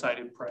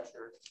right-sided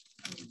pressure.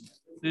 I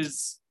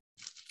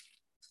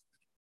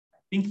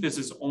think this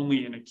is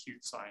only an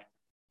acute sign.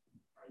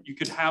 You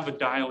could have a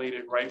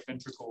dilated right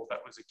ventricle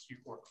that was acute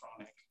or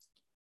chronic.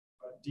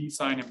 D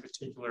sign in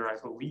particular, I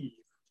believe,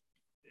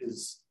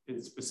 is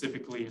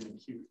specifically an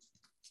acute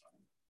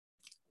sign.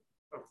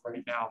 But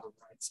right now, the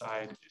right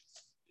side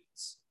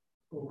is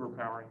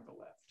overpowering the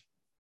left.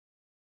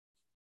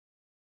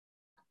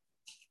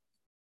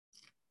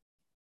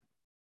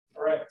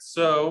 All right,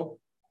 so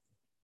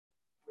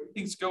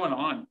everything's going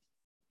on.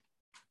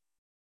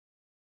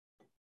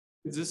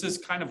 Because this is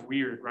kind of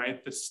weird,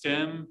 right? The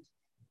stem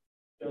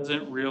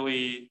doesn't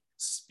really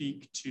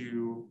speak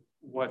to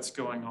what's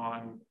going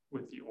on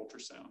with the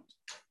ultrasound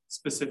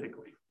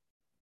specifically.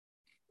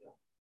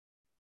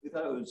 We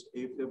thought it was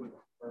AFib with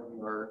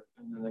RVR,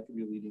 and then that could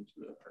be leading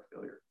to a heart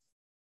failure.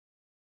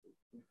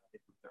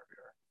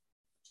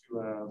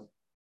 To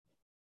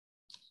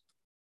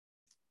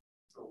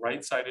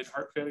right-sided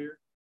heart failure.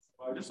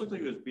 Well, it just looked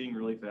like it was beating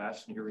really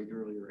fast and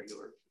irregular. That's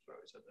why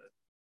I said that.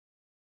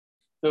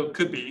 So it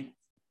could be.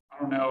 I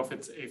don't know if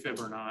it's AFib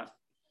or not.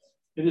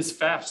 It is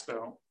fast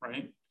though,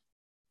 right?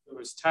 It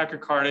was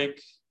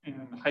tachycardic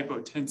and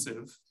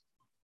hypotensive.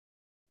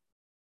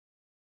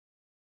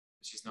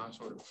 She's not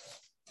sort of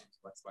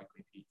less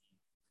likely PE.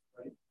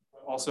 Right.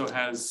 Also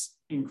has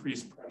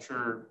increased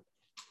pressure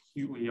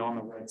acutely on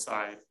the right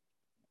side.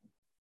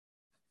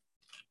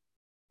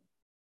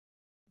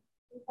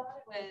 We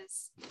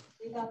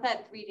thought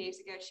that 3 days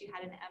ago she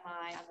had an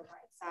MI on the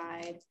right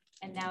side,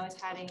 and now is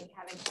having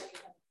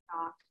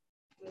shock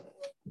with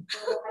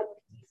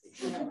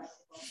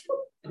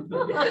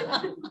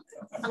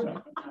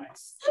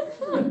Nice.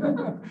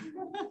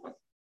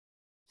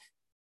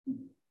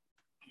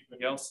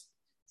 Anybody else?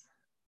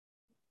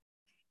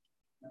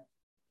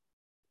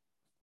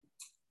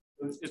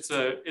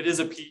 It is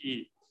a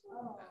PE.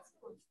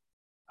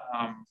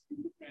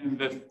 And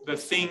the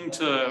thing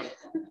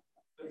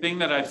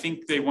that I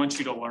think they want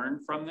you to learn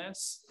from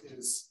this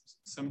is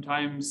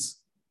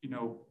sometimes,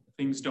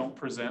 things don't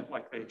present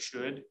like they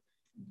should.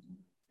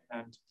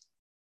 And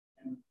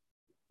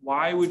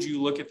why would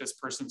you look at this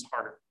person's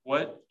heart?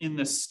 What in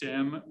the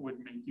stem would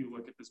make you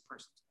look at this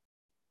person's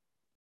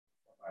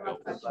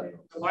heart?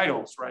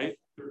 Vitals, right?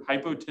 They're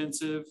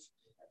hypotensive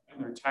and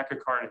they're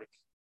tachycardic.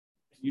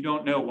 You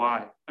don't know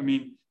why. I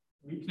mean,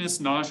 weakness,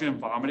 nausea, and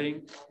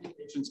vomiting,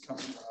 patients come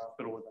to the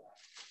hospital with that.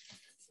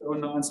 So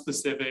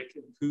non-specific,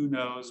 and who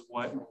knows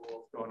what in the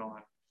world is going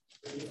on.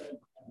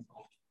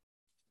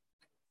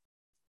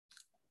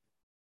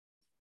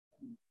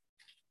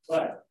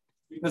 But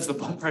because the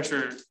blood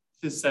pressure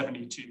is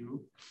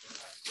 72,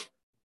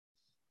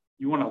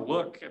 you want to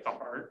look at the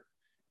heart.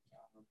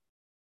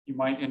 You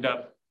might end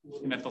up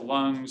looking at the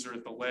lungs or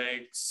at the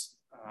legs,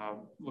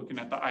 looking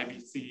at the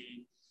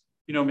IBC.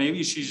 You know,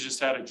 maybe she's just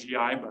had a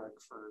GI bug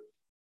for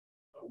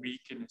a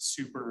week and is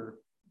super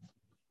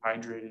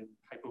hydrated,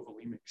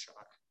 hypovolemic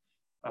shock.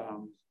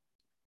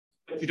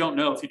 But you don't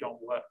know if you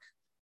don't look.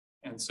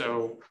 And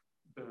so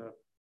the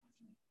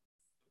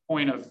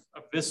point of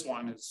this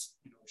one is,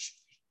 you know,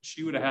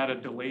 she would have had a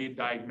delayed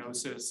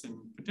diagnosis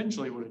and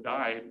potentially would have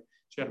died.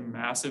 She had a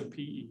massive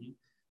PE.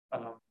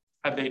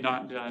 Had they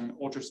not done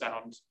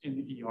ultrasound in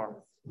the ER.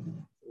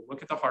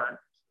 Look at the heart,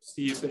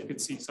 see if they could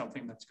see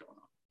something that's going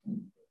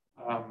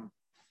on.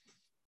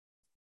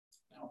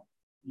 Now,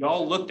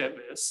 y'all looked at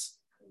this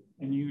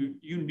and you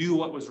knew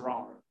what was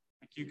wrong.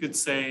 Like you could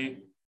say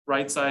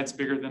right side's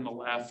bigger than the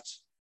left.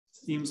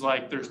 Seems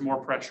like there's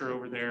more pressure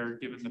over there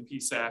given the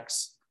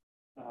PSACs.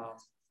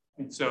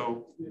 And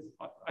so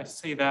I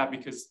say that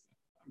because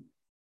I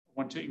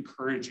want to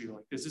encourage you,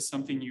 like this is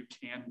something you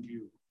can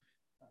do.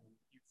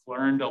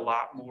 Learned a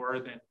lot more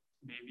than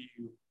maybe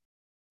you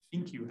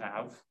think you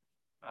have.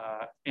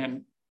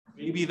 And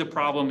maybe the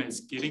problem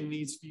is getting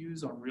these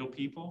views on real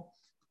people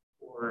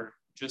or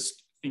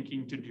just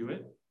thinking to do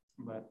it.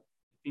 But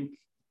I think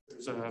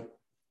there's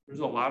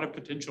a lot of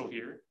potential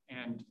here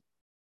and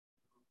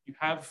you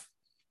have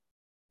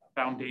a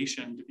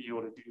foundation to be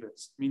able to do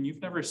this. I mean,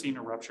 you've never seen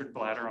a ruptured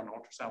bladder on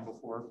ultrasound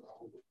before,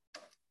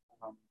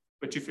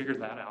 but you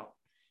figured that out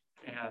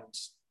and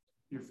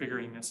you're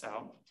figuring this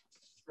out.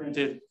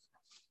 Granted,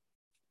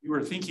 you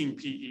were thinking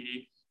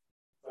PE,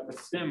 but the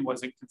SIM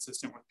wasn't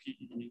consistent with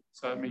PE,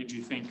 so it made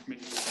you think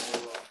maybe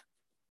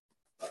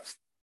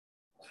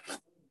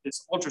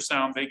this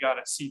ultrasound, they got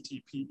a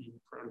CT-PE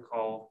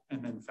protocol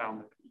and then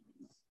found the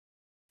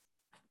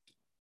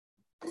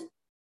PE.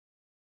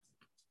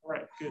 All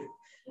right, good.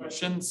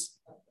 Questions?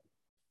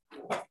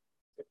 I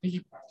think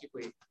you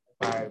practically,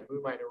 if I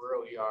move my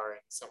rural ER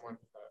and someone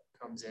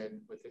comes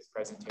in with this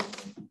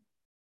presentation,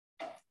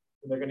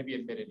 they're going to be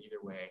admitted either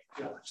way.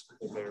 Yeah.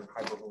 Because they're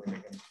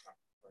hypovolemic.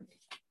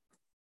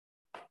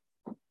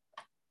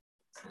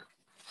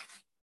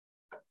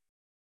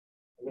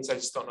 I guess I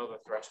just don't know the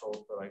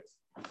threshold for like,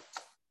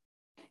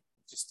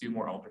 just do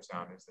more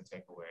ultrasound is the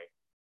takeaway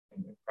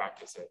and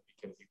practice it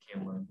because you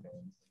can learn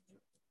things.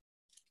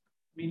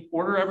 I mean,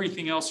 order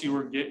everything else you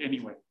were get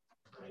anyway.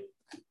 Right.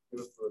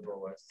 Do a fluid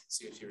bolus,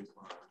 see if she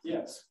responds.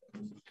 Yes.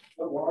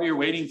 But while you're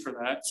waiting for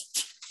that,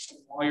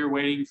 while you're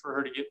waiting for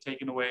her to get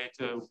taken away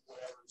to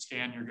whatever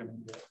scan you're going to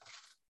get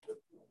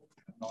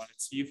on and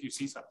see if you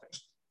see something.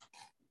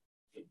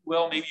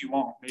 Well, maybe you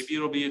won't. Maybe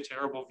it'll be a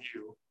terrible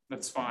view.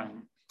 That's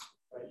fine.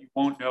 But you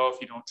won't know if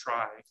you don't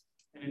try.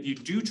 And if you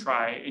do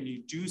try and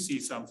you do see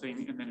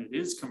something and then it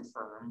is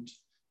confirmed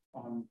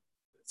on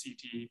the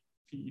CT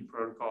PE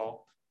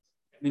protocol,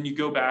 and then you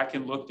go back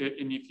and looked at,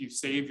 and if you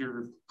save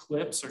your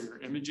clips or your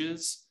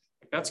images,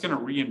 that's going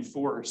to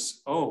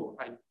reinforce, oh,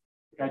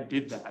 I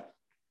did that.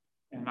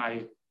 And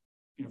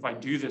if I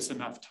do this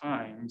enough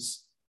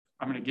times,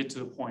 I'm going to get to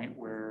the point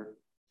where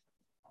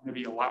I'm going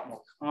to be a lot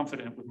more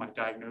confident with my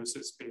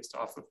diagnosis based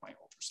off of my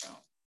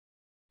ultrasound.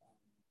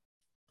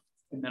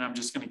 And then I'm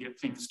just going to get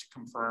things to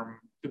confirm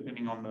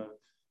depending on the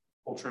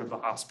culture of the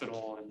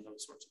hospital and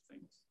those sorts of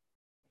things.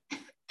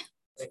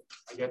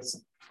 I guess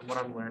from what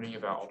I'm learning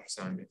about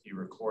ultrasound, if you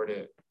record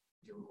it,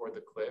 you record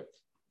the clip,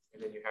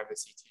 and then you have the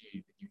CT,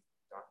 then you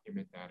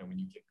document that, and when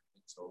you get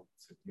consulted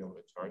to be able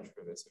to charge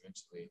for this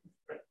eventually,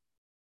 right.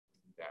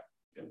 That.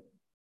 Yeah.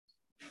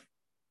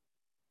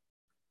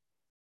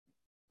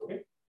 Okay.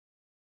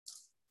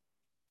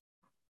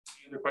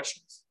 Any other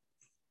questions?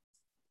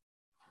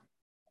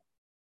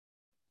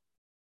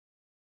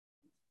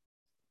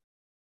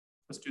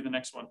 Let's do the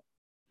next one.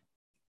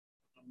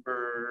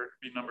 Number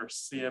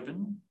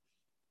 7.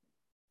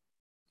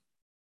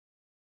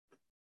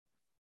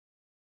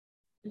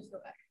 Just go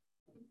back.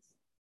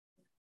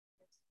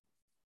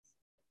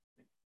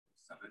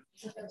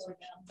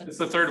 7. It's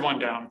the third one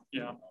down.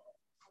 Yeah.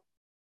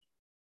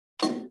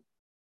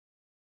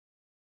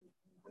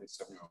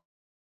 27-year-old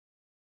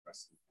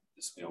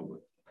dyspnea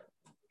with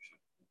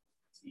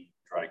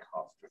dry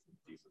cough driven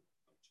fever.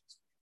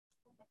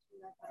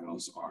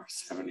 Those are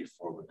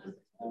 74 with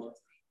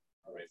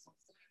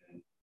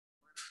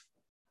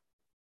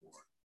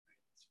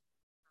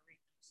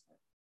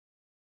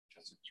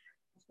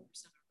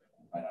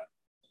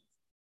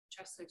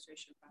Chest X-ray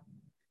should have.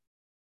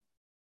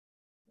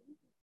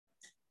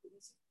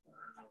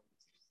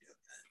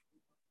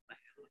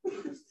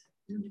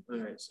 All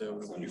right, so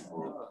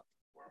 74.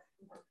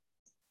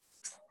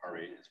 Our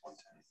rate is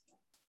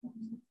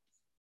 110.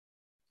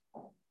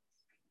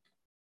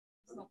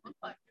 Doesn't look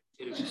like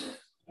it.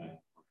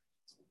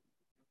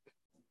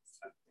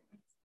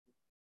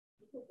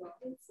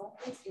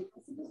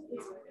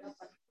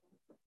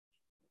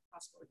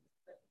 hospital.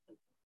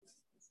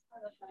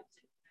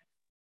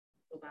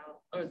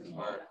 About or to the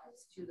hospital.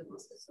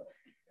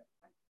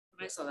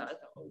 When I saw that, I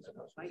thought, oh, that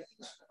might be.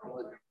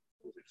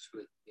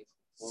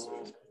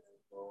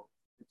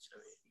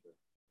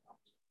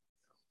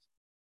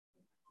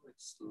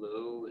 It's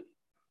slow.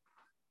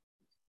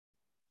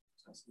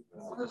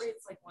 Heart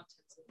rate's like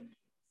 110.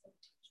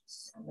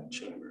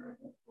 Chamber.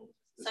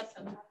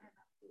 Septum.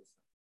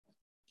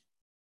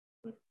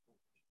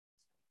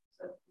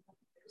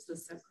 There's the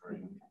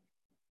separate.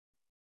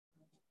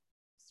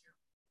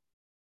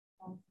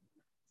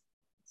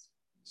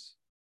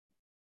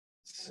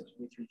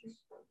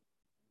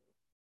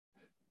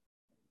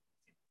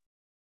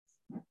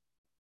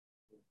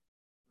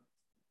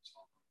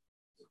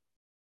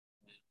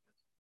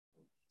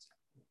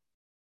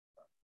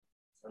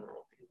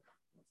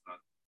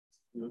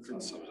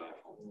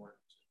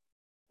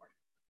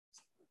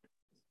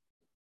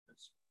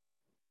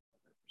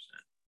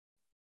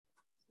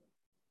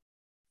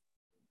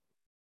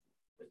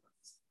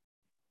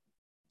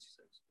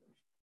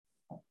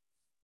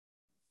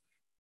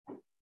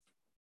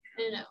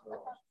 No. I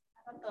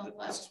thought the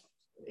left.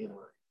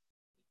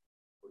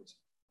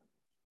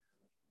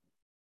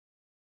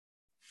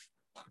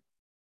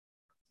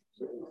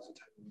 The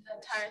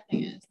entire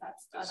thing is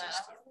that's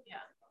yeah.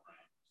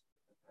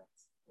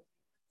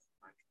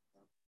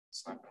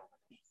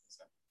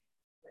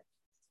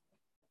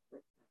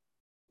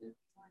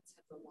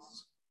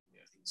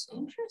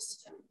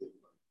 Interesting.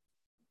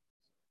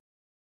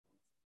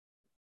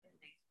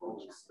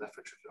 Left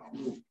ventricle.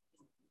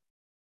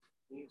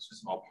 It's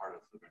just all part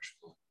of the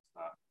ventricle. It's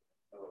not.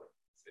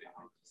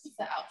 It's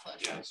the outflow.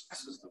 Yes,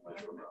 this is the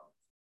ventricle.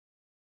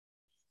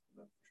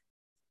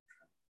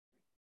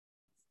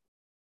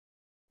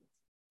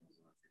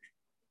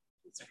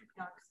 It's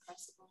not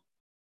compressible.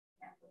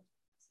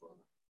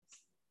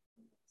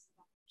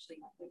 Actually,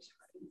 it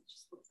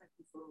just looks like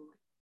the bone.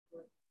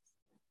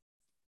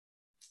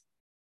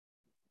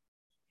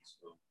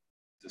 So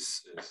this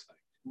is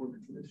like more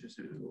than it's just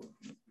a little.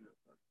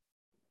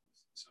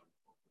 So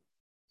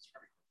it's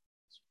very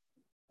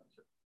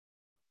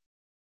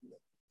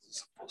this is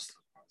supposed to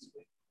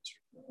possibly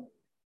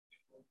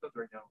But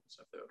right now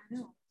stuff though. I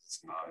know. it's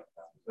not.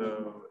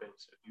 So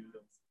it's if you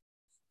don't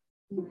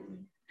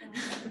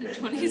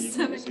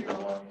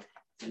 27-year-old.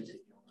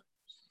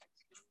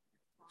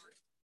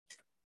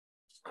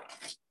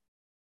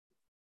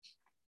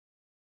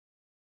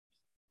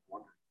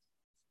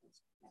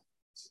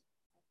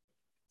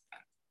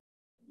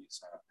 You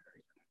sign up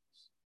very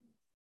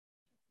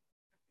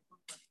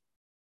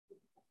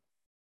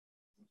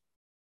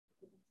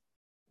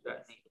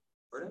that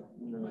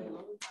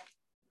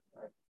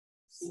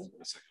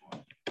the second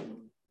one.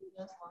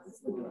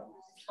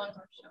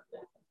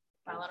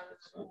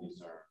 So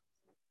these are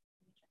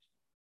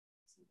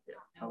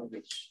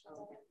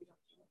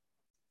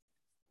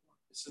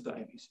This is the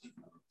IBC.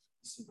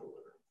 This is the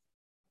liver.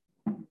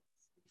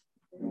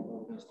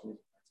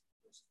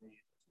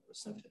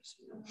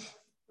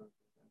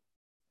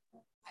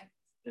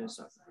 It's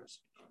not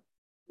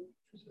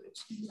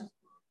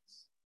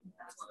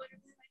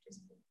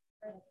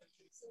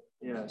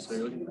yeah, so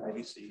you're looking at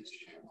IBCs.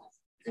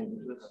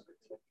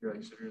 You're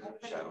like severe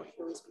shadowing.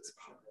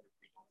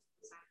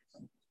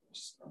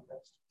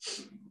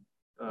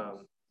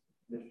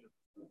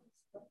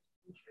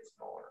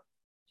 Smaller.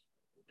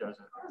 It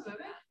doesn't.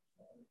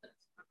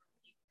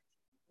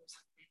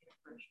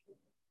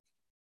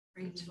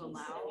 Free to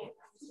allow.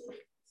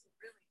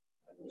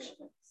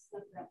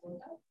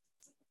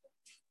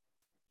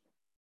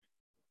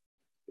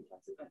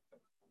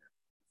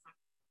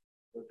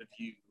 What if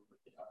you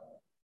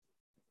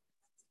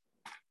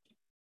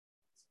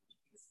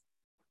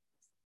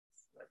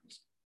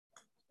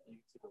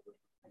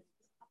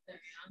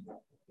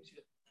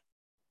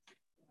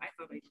I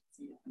thought I could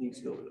see it. need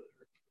to go over there.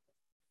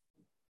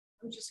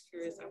 I'm just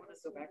curious. I want to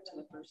go back to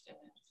the first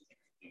image.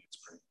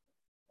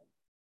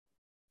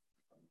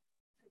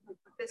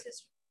 This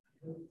is.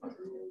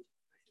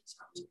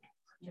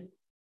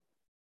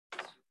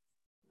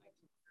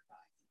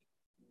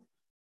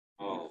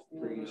 oh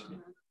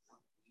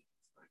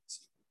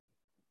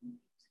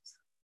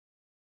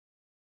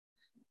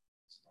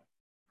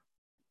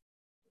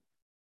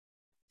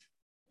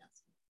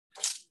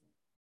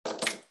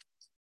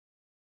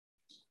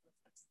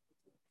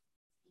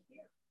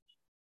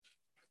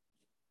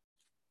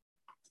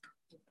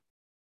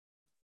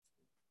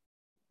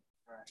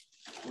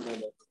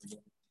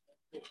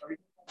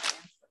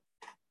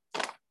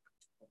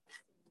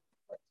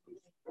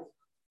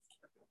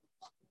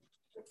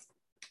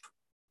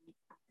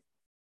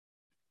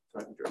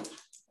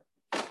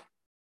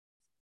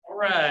All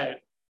right.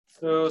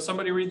 So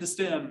somebody read the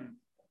stem.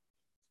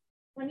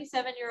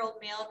 27-year-old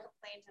male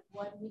complains of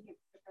 1 week of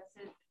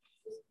excessive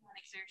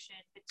exertion,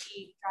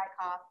 fatigue, dry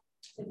cough,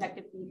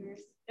 subjective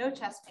fevers, no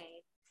chest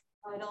pain.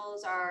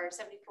 Vitals are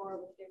 74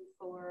 with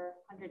 34,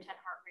 110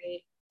 heart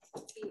rate.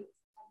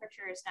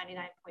 Temperature is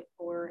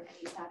 99.4, and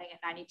he's batting at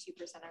 92%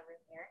 of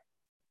room air.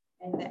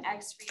 And the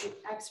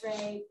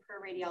X-ray per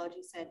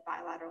radiology said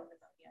bilateral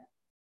pneumonia.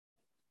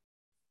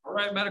 All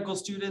right, medical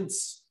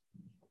students.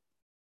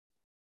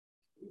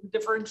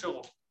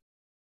 Differential.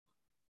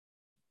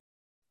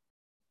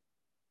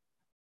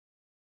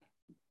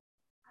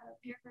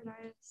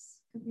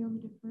 Pericarditis could be on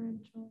the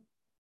differential.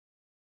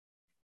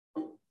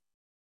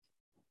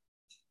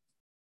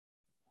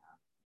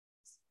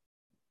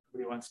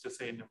 Nobody wants to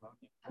say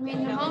pneumonia. I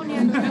mean,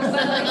 pneumonia, but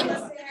like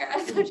it's there.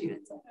 I thought you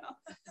would say no.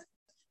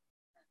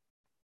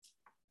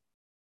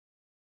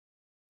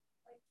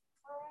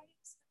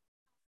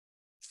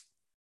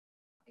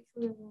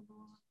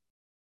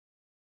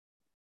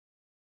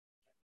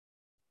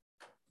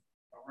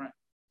 All right,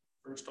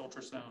 first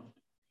ultrasound.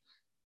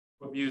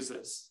 What view is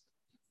this?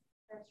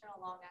 Peripheral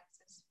long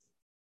axis.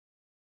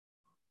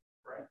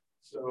 Right.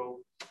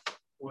 So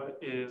what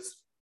is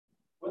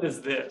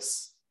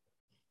this?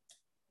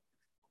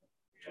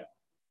 Yeah.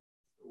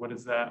 What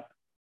is that?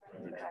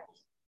 And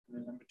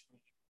then in between.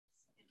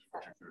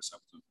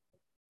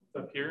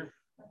 Up here?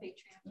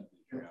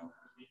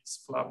 These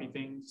floppy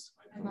things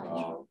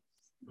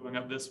going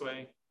up this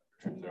way.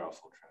 They're all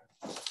full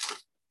track.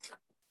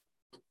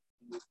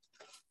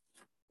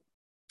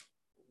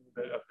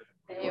 Bit up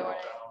there.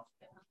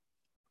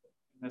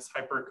 And this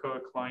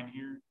hyperechoic line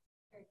here.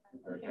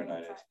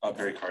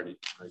 Pericarditis.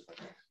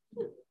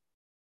 And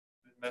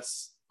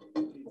this,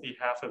 the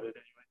half of it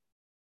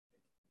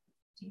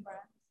anyway.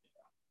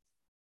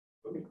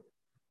 Okay.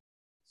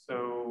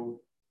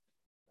 So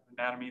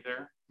anatomy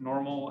there,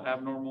 normal,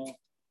 abnormal.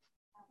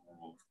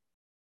 What's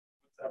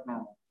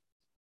abnormal?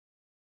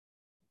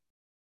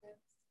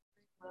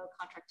 Low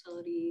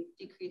contractility,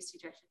 decreased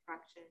ejection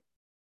fraction.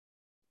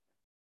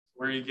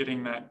 Where are you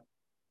getting that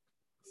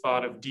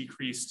thought of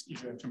decreased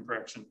ejection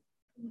fraction?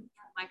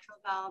 Mitral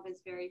valve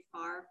is very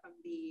far from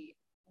the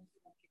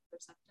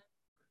septum.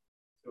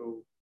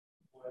 So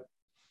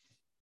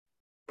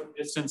what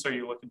distance are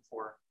you looking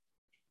for?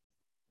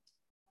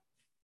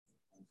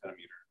 1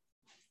 centimeter.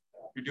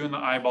 You're doing the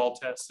eyeball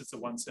test, it's a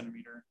 1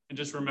 centimeter. And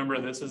just remember,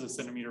 this is a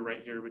centimeter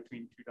right here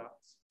between 2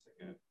 dots.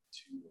 Like a 2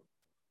 or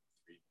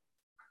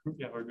 3.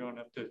 Yeah, we're going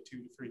up to 2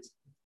 to 3.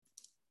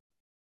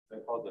 They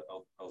call it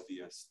the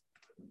LVS.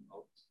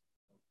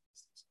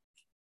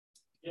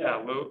 Yeah,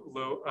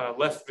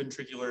 left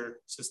ventricular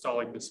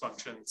systolic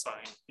dysfunction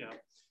sign. Yeah.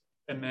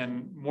 And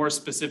then more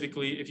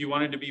specifically, if you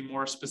wanted to be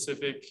more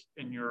specific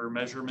in your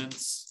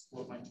measurements,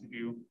 what might you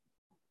do?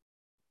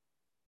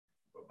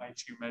 What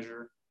might you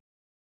measure?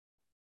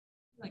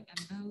 Like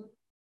a node?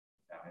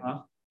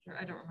 Huh? Sure,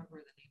 I don't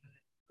remember the name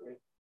of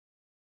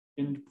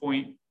End it.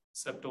 point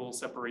septal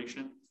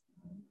separation.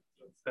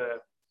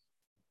 The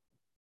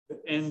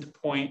end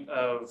point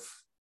of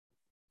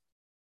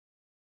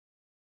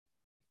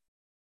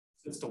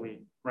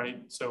systole,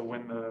 right? So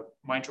when the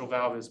mitral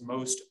valve is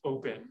most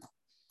open,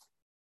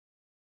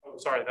 oh,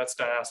 sorry, that's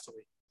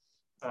diastole.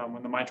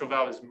 When the mitral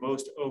valve is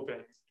most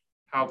open,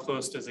 how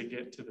close does it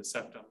get to the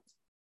septum?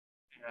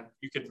 And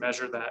you can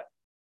measure that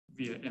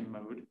via M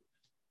mode.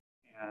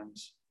 And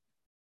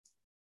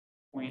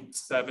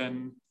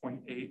 0.7,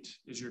 0.8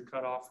 is your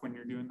cutoff when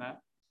you're doing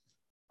that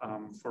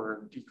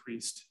for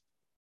decreased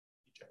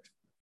ejection.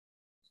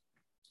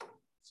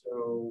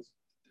 So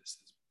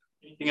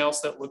anything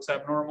else that looks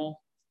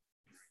abnormal?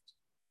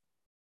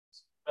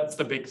 That's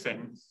the big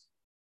thing.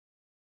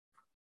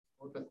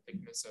 What the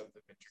thickness of the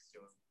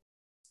ventriculum?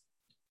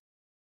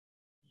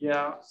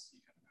 Yeah,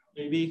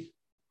 maybe.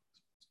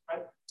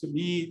 To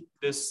me,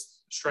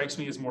 this strikes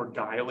me as more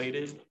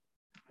dilated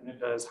than it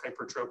does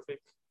hypertrophic.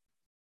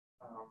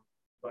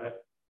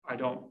 But I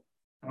don't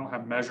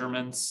have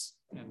measurements,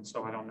 and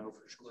so I don't know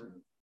for sure.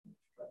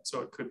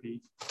 So it could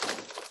be.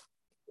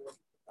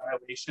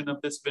 Dilation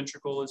of this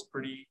ventricle is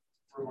pretty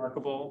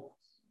remarkable,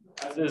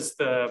 as is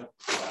the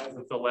size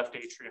of the left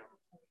atrium.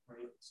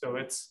 Right? So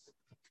it's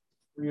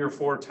 3 or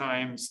 4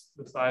 times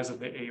the size of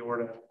the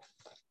aorta,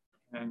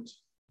 and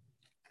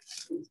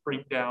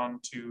break down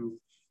to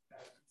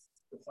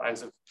the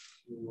size of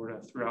the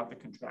aorta throughout the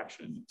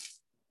contraction.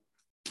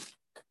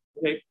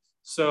 Okay,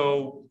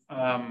 so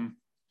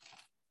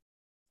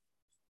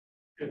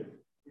good,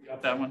 we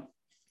got that one.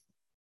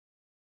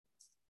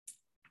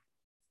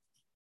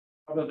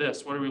 How about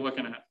this? What are we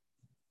looking at?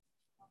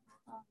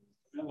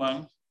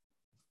 Lung.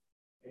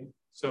 Okay.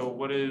 So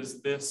what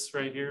is this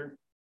right here?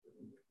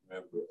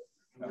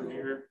 Over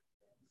here,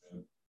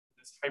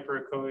 this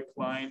hyperechoic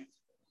line.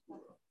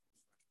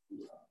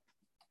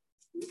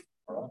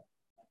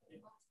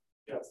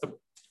 Yeah, it's the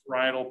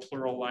parietal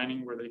pleural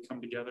lining where they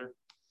come together.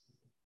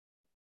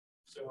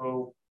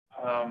 So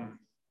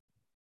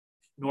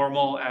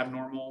normal,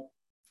 abnormal.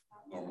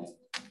 Normal.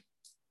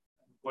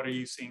 What are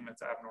you seeing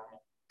that's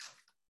abnormal?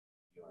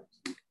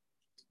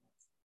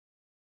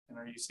 And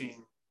are you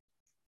seeing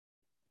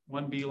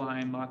 1 B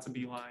line, lots of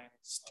B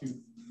lines,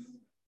 2?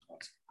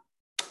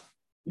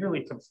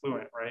 Nearly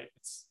confluent, right?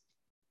 It's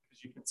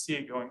because you can see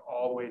it going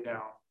all the way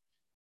down.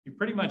 You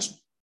pretty much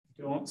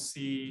don't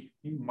see,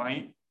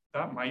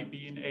 that might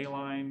be an A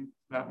line,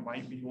 that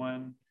might be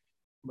one,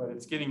 but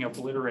it's getting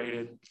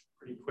obliterated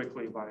pretty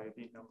quickly by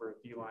the number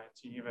of B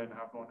lines. You even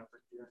have one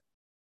over here.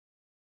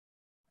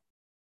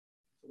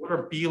 What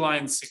are B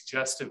lines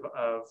suggestive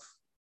of,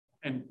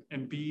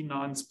 and B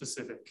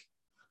non-specific?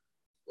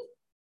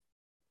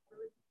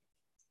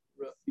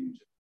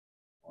 Fusion.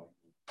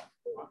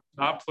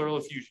 Not pleural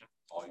effusion.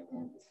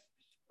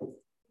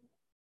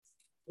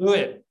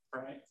 Fluid,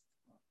 right?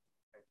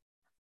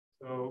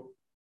 So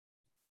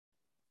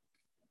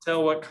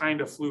tell what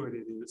kind of fluid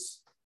it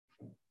is.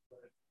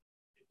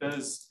 It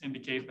does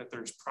indicate that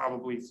there's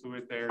probably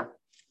fluid there.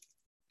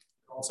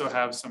 Also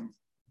have some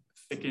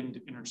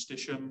thickened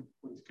interstitium,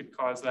 which could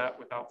cause that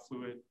without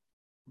fluid.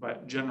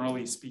 But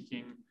generally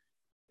speaking,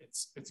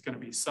 it's going to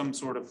be some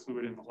sort of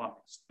fluid in the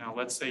lungs. Now,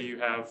 let's say you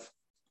have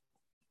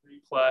 3+,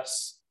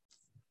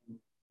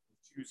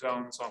 2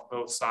 zones on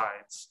both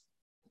sides.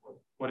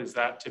 What is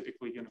that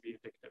typically going to be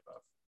indicative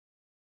of?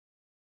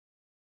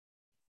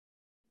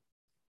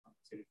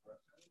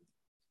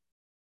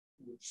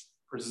 Which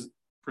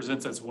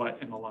presents as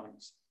what in the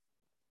lungs?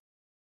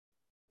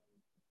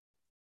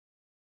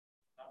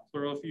 Not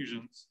pleural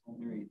effusions,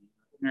 pulmonary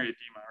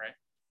edema, right?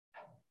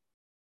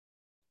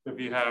 So if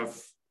you have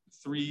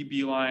 3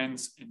 B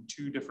lines in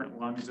 2 different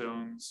lung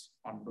zones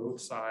on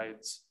both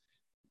sides,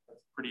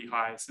 that's pretty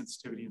high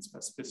sensitivity and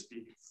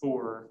specificity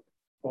for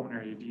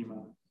pulmonary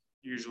edema,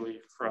 usually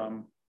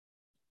from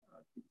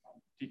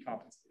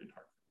decompensated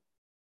heart.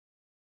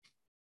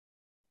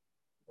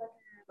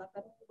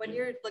 When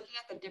you're looking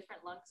at the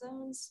different lung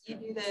zones, you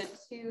do the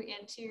 2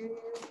 anterior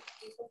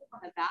on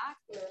the back,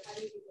 or how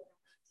do you do that?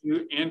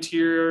 You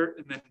anterior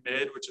and then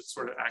mid, which is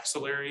sort of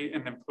axillary,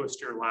 and then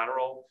posterior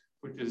lateral,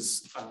 which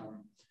is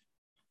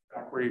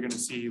back where you're going to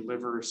see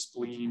liver,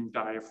 spleen,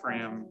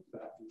 diaphragm.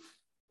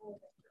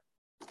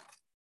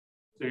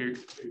 So you're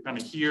kind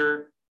of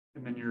here,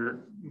 and then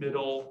your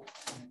middle,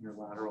 and your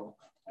lateral.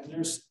 And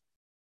there's,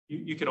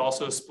 you could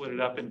also split it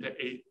up into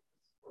 8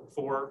 or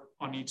 4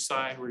 on each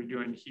side, where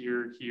you're doing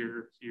here,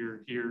 here,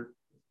 here, here.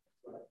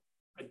 But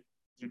I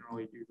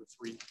generally do the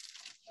 3.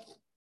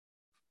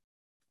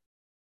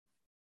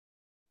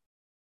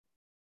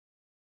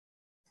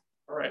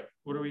 All right,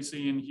 what are we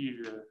seeing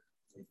here?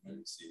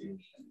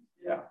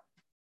 Yeah.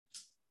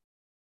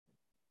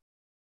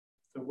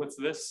 So what's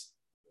this?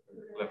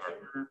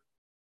 Liver.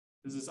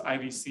 This is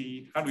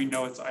IVC. How do we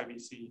know it's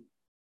IVC?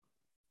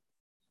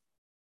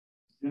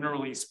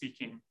 Generally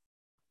speaking,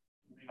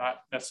 you may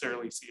not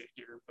necessarily see it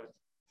here, but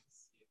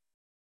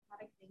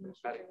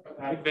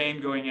hepatic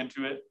vein going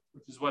into it,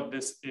 which is what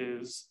this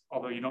is,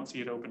 although you don't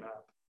see it open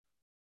up.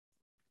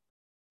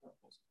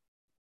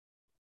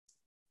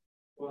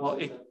 Well,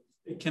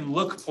 it can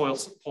look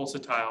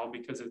pulsatile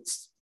because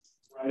it's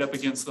right up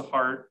against the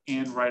heart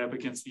and right up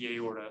against the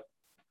aorta.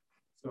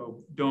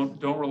 So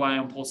don't rely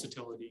on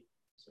pulsatility.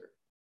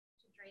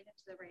 Drain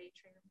into the right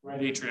atrium.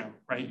 Right atrium,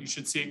 right? You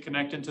should see it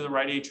connect into the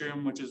right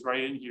atrium, which is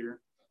right in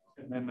here,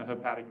 and then the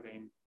hepatic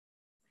vein.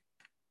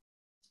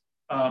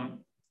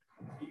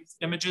 These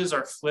images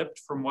are flipped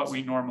from what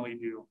we normally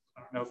do.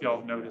 I don't know if y'all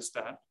have noticed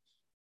that,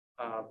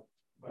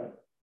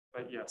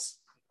 but yes.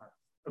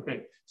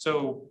 Okay,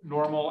 so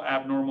normal,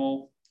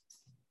 abnormal.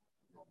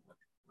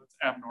 What's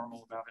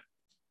abnormal about it?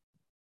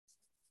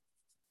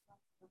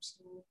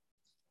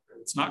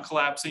 It's not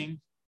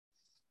collapsing.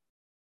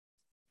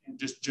 And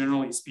just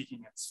generally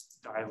speaking, it's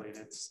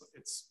dilated.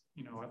 It's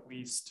you know, at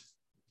least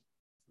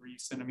 3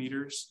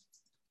 centimeters.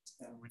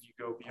 And when you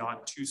go beyond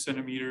 2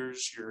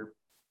 centimeters, you're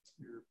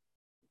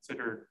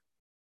considered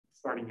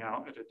starting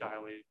out at a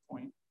dilated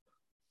point.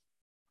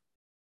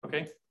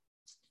 Okay,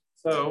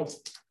 so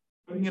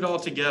putting it all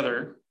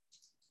together,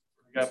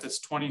 we got this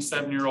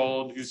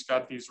 27-year-old who's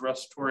got these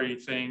respiratory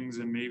things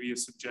and maybe a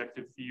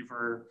subjective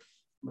fever,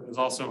 but is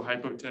also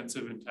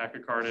hypotensive and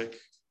tachycardic.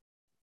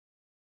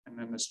 And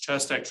then this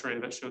chest x-ray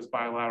that shows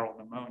bilateral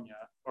pneumonia,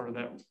 or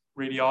that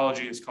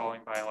radiology is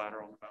calling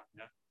bilateral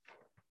pneumonia.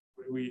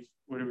 What do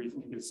we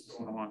think is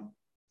going on?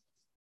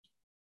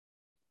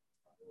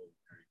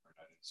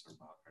 Pericarditis or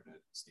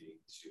myocarditis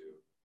leading to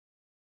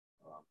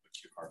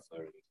acute heart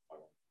failure.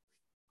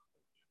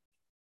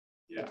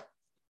 Yeah.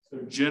 So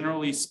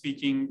generally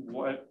speaking,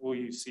 what will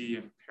you see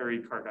in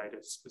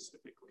pericarditis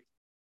specifically?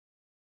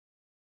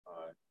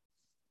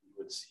 You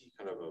would see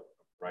kind of a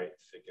bright,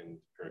 thickened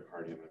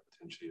pericardium and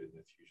potentially an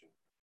effusion.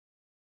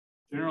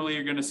 Generally,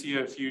 you're going to see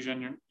a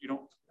effusion.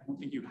 I don't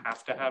think you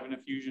have to have an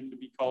effusion to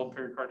be called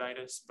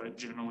pericarditis, but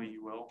generally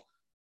you will.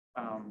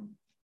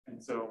 And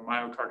so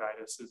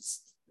myocarditis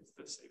is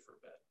the safer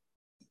bet.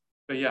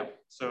 But yeah,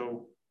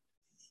 so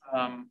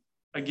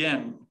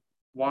again,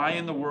 why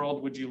in the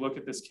world would you look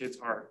at this kid's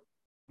heart?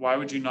 Why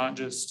would you not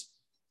just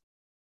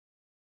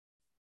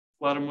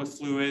flood him with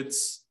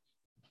fluids,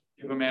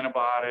 give him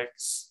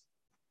antibiotics,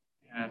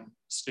 and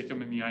stick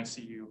him in the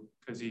ICU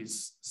because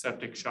he's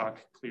septic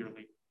shock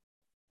clearly?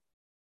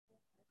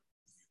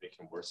 Make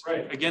him worse.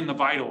 Right, again, the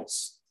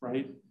vitals,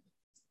 right?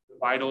 The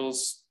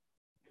vitals,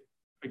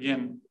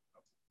 again,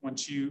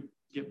 once you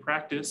get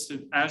practiced,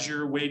 as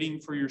you're waiting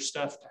for your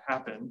stuff to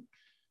happen,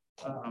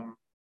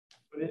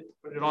 put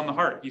it on the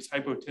heart. He's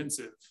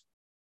hypotensive.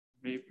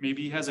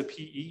 Maybe he has a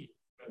PE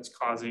that's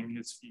causing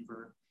his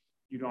fever.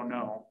 You don't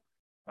know.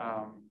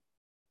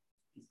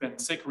 he's been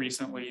sick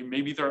recently.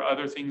 Maybe there are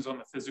other things on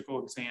the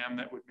physical exam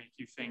that would make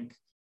you think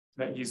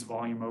that he's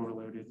volume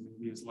overloaded.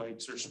 Maybe his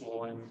legs are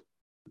swollen.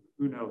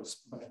 Who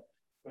knows? But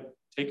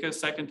take a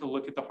second to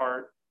look at the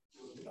heart,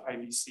 look at the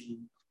IVC,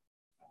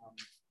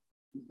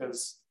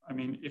 because I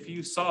mean, if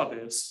you saw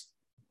this,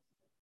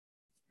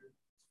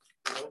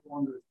 you're no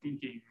longer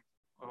thinking,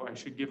 oh, I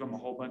should give him a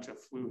whole bunch of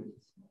fluid,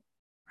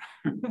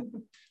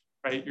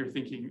 right? You're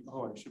thinking,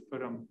 oh, I should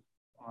put him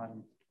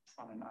on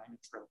an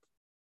inotrope,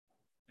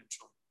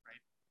 potentially,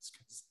 right? It's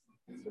because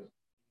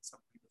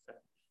something with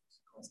that.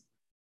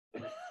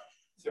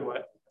 So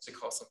what? To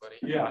call somebody.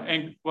 Yeah,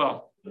 and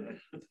well,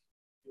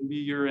 maybe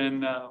you're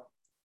in Ooga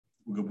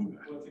booga.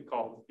 what's it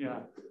called? Yeah,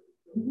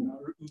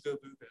 Ooga booga,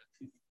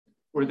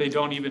 where they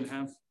don't even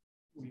have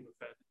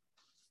Levofed.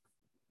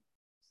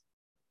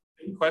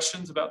 Any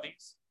questions about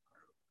these?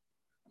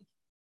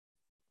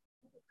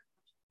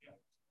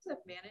 Of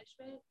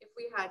management, if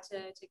we had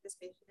to take this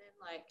patient in,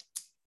 like,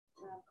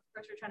 of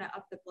course, we're trying to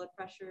up the blood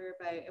pressure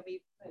by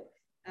we put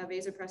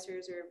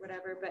vasopressors or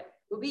whatever, but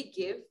would we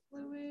give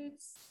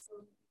fluids that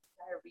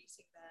are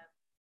diuresing them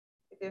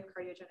if they have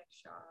cardiogenic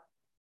shock?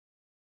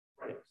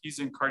 Right, he's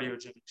in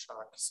cardiogenic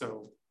shock,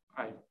 so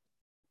I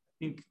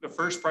think the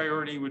first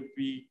priority would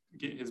be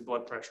get his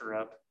blood pressure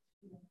up.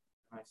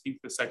 I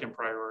think the second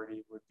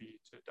priority would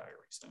be to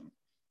diurese him,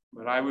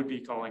 but I would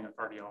be calling a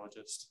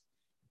cardiologist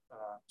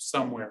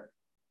somewhere,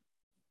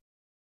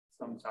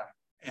 sometime,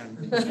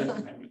 and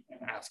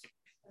asking.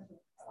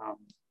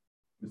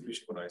 The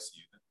patient would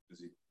ICU then? Does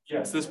he?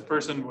 Yes, this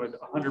person would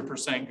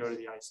 100% go to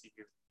the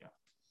ICU. Yeah,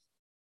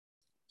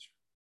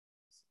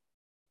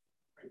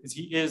 because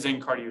he is in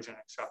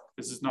cardiogenic shock.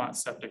 This is not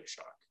septic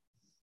shock.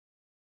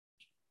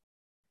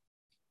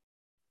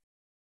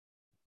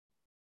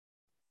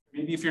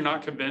 Maybe if you're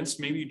not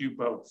convinced, maybe you do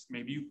both.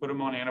 Maybe you put him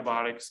on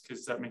antibiotics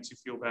because that makes you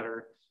feel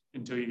better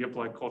until you get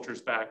blood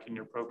cultures back and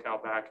your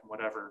ProCal back and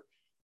whatever.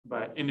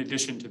 But in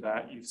addition to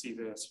that, you see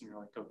this and you're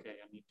like, okay,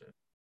 I need to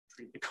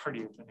treat the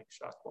cardiogenic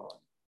shock while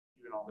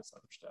I'm doing all this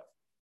other stuff.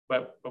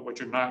 But what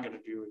you're not going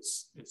to do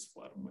is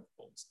flood them with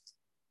bolts.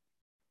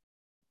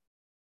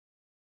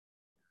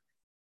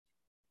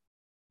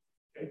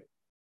 Okay.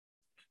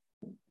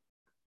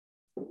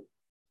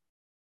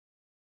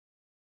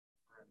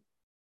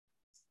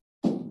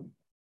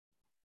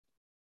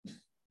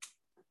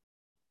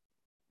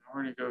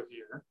 We're going to go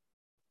here.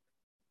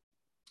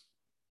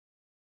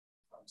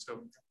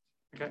 So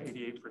I got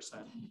 88%.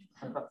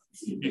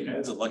 Yeah,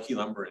 it's a lucky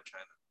number in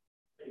China.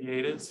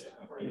 88 is?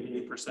 Or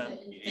 88%?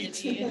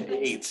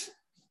 88.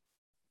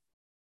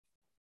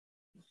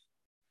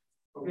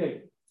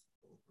 Okay,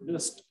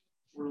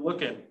 we're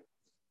looking at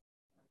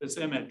this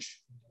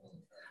image.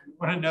 We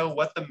want to know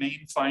what the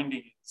main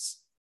finding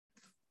is.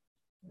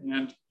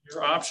 And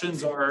your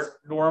options are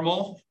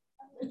normal,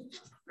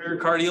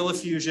 pericardial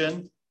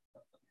effusion,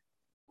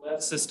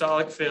 left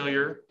systolic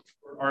failure,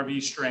 or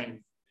RV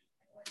strain.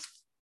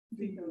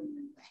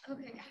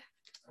 Okay.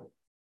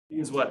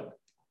 Use what?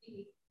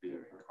 Yeah,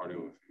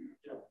 cardio.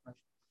 Yeah. Does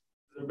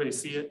everybody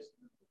see it?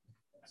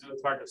 I know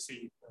it's hard to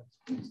see.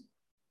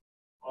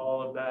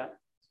 All of that.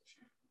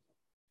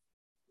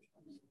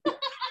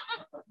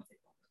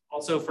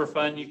 Also, for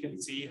fun, you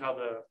can see how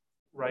the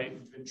right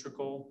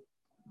ventricle,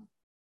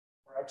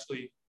 or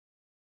actually,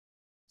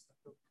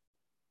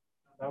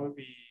 that would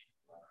be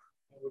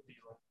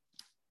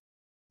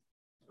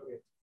okay.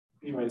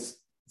 Anyways,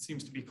 it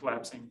seems to be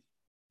collapsing.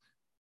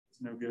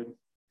 It's no good.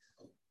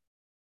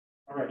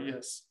 All right,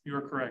 yes, you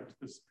are correct.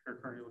 This is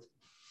pericardial.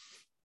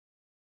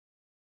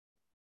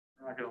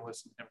 We're not going to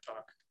listen to him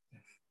talk.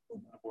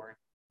 Not boring.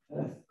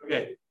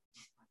 Okay.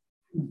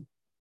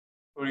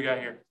 What do you got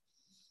here?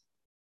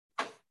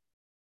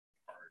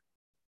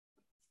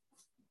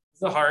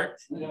 The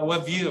heart. Yeah,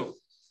 what view?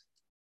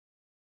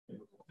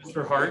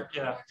 Mr. Heart.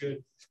 Yeah,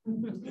 good.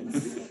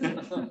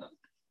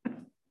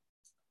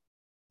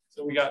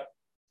 So we got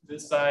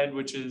this side,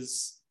 which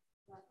is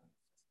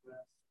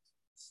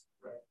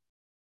right.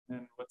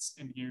 And what's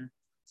in here?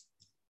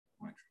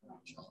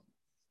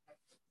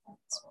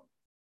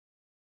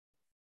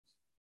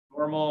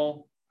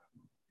 Normal,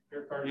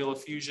 pericardial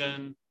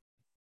effusion,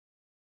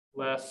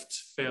 left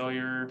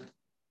failure,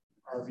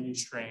 RV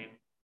strain.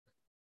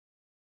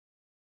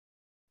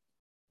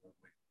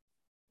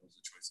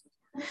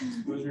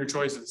 Those are your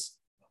choices.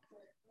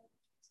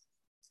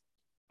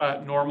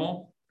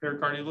 Normal,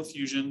 pericardial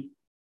effusion,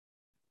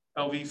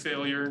 LV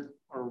failure,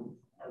 or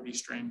RV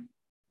strain.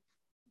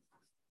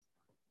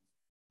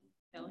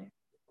 Failure.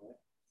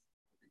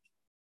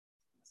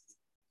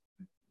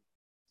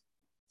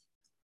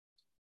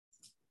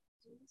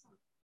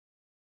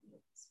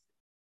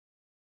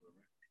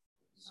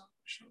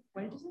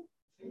 What did you say?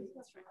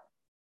 That's right.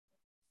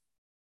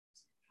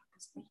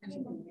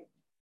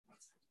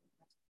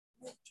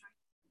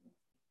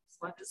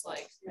 Left is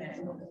like.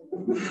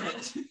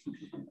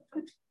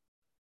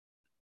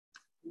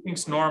 Who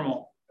thinks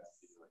normal?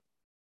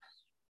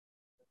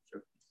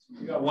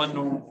 You got one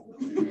normal.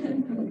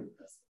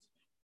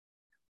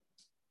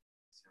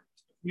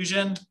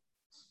 Fusion?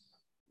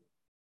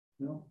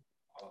 No.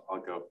 I'll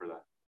go for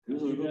that.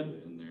 There's a little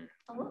bit in there.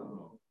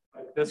 Oh.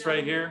 Like this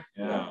right here.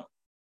 Yeah.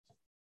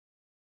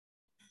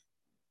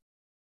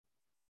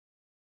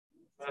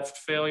 Left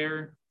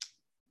failure.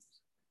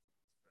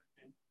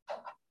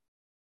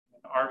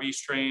 RV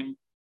strain.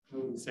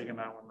 Nobody's taking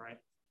that one, right?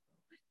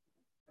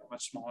 How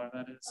much smaller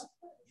that is.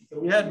 So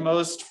we had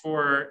most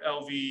for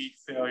LV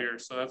failure,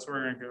 so that's what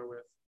we're gonna go with.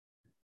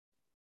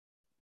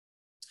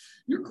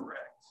 You're correct.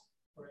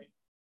 Right.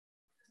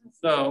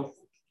 So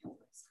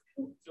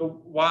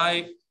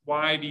why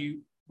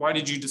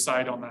did you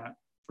decide on that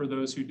for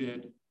those who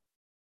did?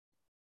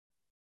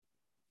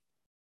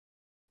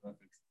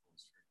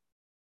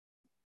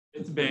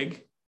 It's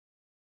big.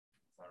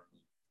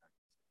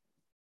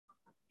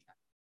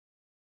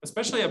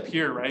 Especially up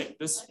here, right?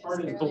 This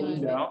part is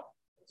ballooned out.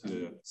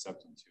 To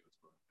septum too.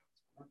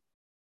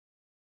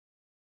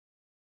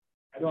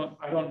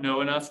 I don't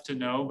know enough to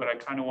know, but I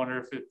kind of wonder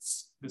if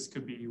this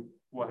could be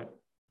what?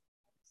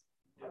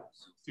 Yeah,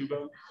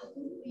 tubo.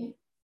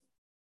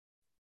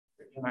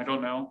 And I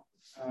don't know.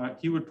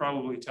 He would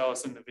probably tell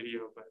us in the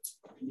video, but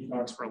he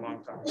talks for a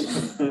long time.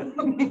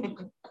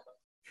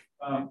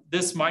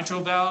 This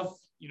mitral valve,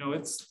 you know,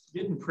 it's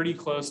getting pretty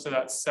close to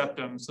that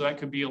septum, so that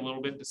could be a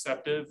little bit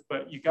deceptive,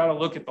 but you got to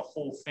look at the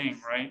whole thing,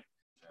 right?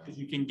 Because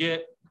you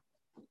get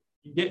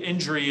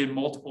injury in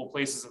multiple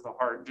places of the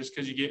heart. Just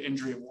because you get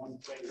injury in one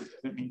place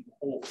doesn't mean the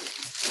whole.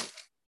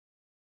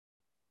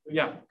 But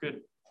yeah,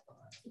 good.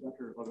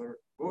 Dr. Ledbetter,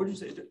 what would you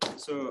say?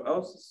 So I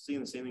was seeing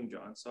the same thing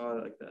John saw,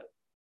 like that.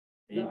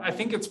 Yeah, I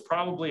think it's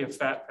probably a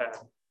fat pad.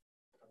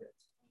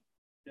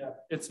 Yeah,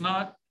 it's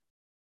not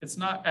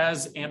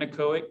as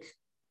anechoic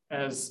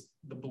as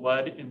the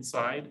blood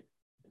inside.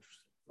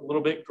 A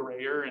little bit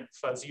grayer and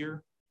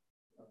fuzzier.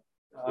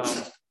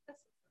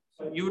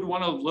 But you would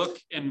want to look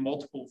in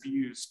multiple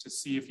views to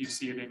see if you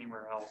see it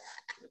anywhere else.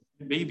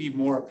 It may be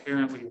more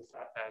apparently a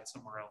fat pad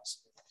somewhere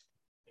else.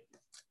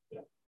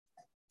 Yeah.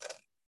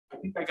 I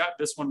think I got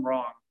this one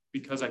wrong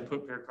because I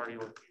put pericardial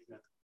occlusion.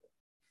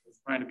 I was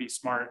trying to be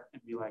smart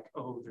and be like,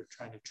 oh, they're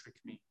trying to trick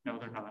me. No,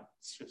 they're not.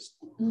 It's just.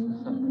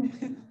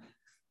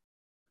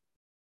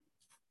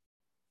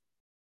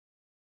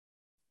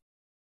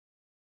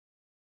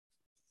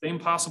 Same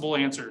possible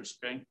answers,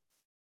 okay?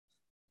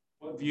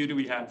 What view do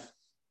we have?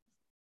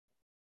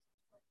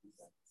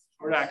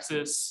 Short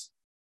axis.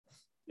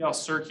 See how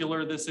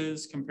circular this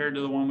is compared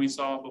to the one we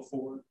saw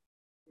before?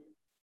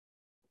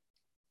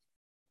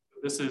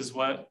 This is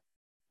what?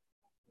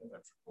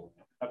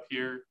 Up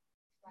here.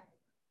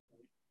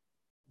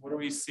 What are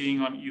we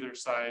seeing on either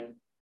side?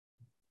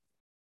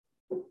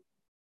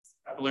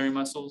 Capillary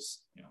muscles.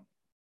 Yeah.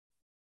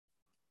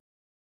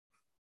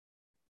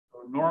 So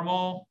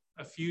normal,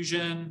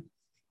 effusion,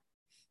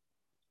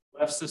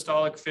 left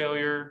systolic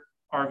failure,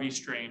 RV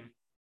strain.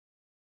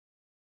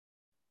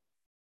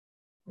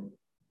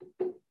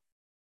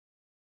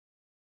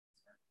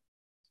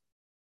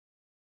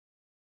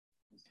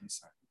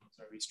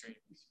 RV strain.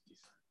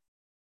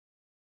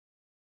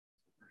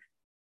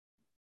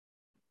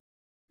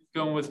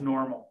 Going with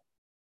normal.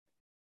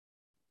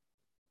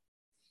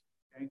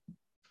 Okay.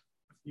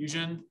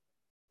 Effusion.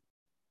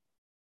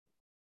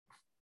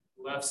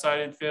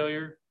 Left-sided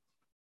failure.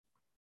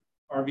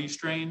 RV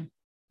strain.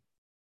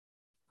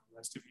 The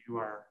rest of you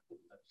are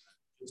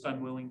just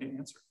unwilling to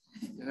answer.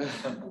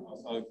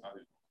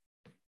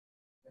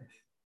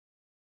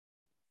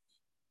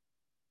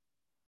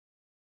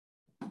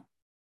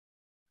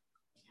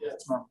 Yeah,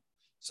 it's normal.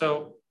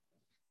 So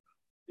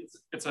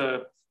it's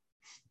a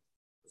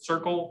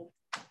circle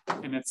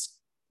and it's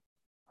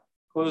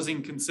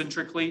closing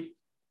concentrically.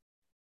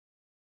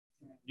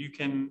 You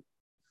can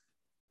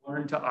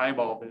learn to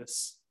eyeball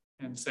this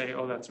and say,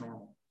 oh, that's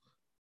normal.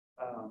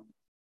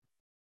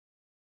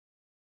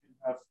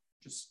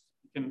 You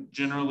can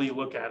generally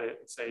look at it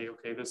and say,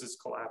 okay, this is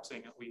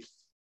collapsing at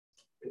least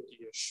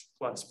 50-ish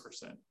plus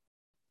 %.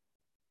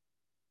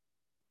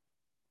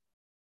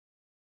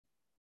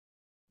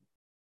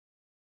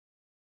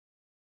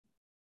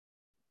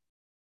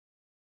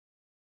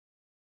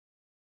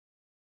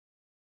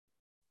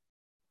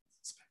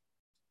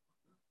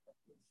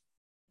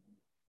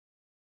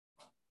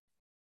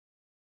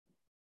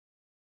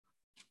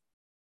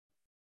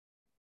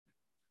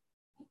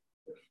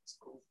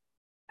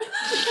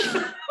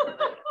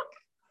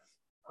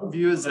 What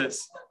view is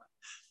this?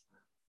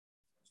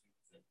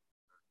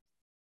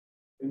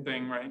 Same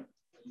thing, right?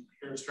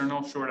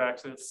 External short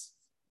axis.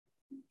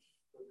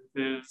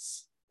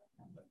 This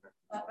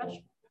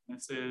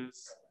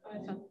is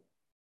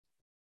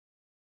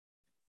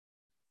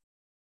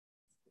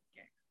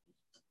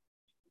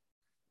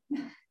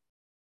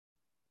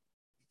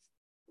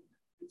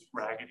it's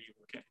raggedy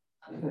looking.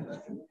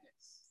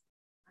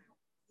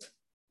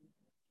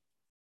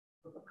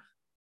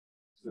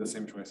 The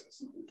same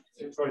choices.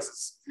 Same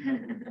choices.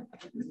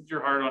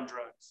 You're hard on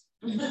drugs.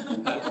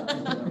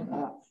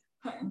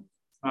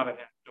 Not a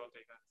hint. Don't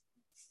take that.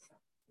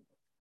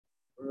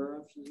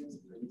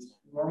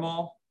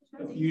 Normal,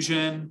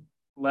 effusion,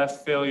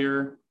 left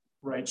failure,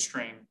 right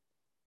strain.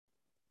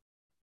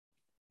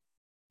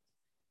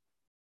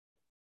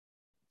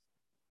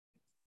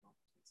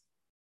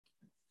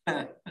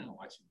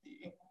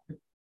 D.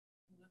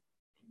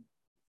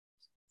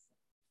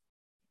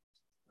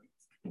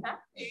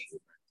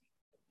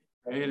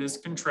 It is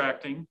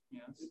contracting,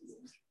 yes.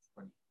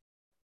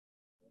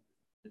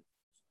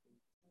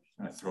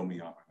 Trying to throw me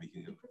off by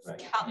making it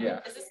right. Yeah.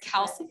 Is this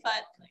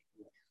calcified?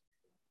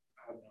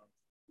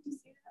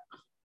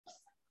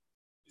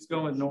 He's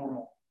going with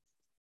normal.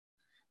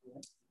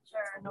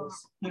 Sure,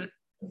 normal.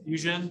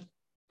 Fusion.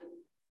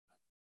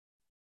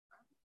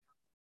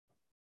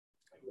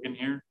 In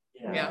here.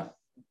 Yeah.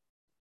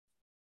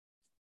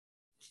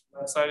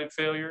 Left-sided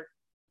failure.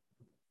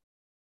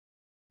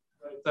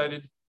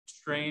 Right-sided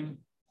strain.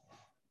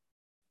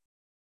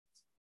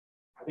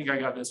 I think I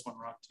got this one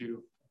wrong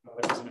too. Oh,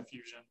 that wasn't a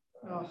fusion.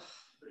 Oh.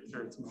 Pretty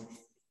sure it's normal.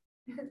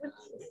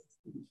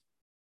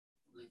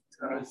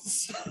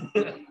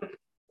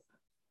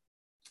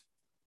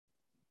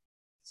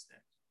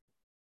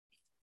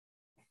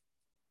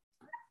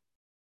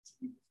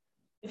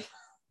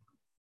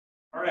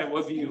 All right,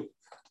 what view?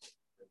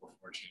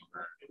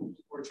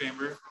 Four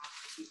chamber.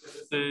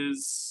 This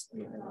is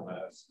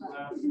left,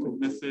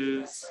 and this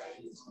is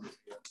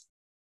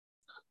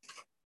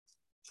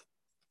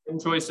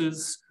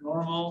choices: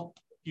 normal,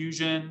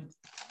 fusion,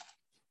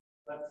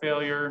 left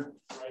failure,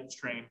 right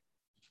strain.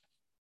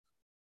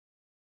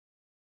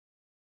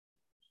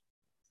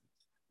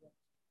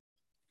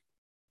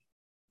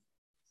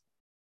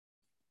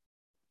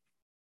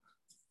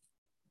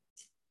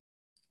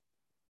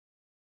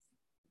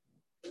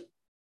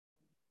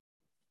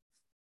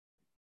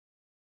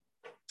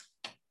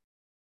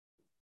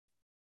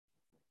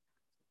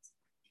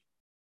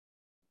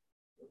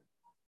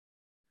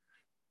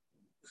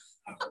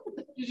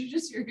 Did you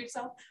just hear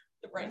yourself?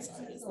 The right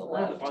side is the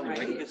left, On the right?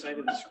 right side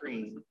of the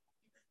screen.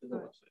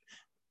 It's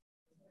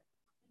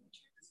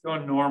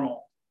going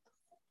normal.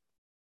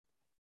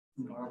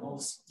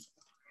 Normals.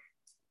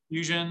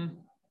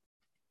 Fusion.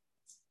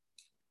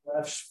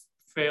 Left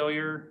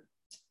failure.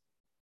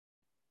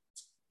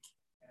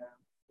 And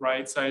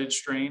right-sided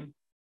strain.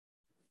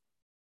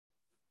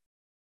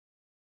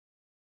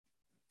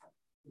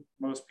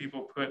 Most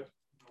people put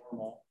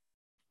normal.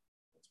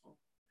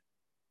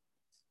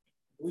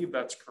 I believe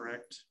that's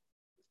correct.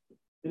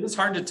 It is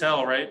hard to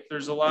tell, right?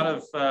 There's a lot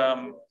of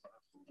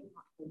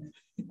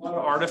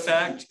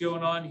artifact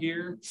going on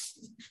here.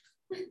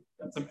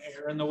 Got some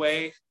air in the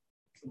way,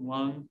 some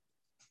lung.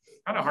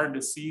 Kind of hard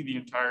to see the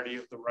entirety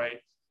of the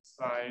right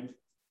side,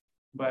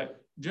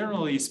 but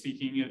generally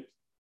speaking, it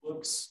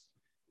looks,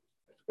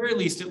 at the very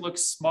least, it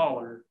looks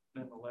smaller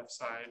than the left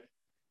side.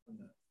 I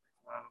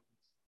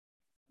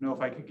don't know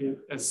if I could get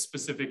as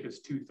specific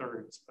as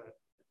 2/3, but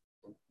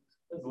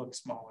it looks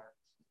smaller.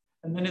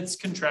 And then it's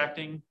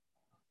contracting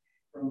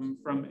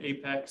from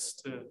apex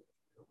to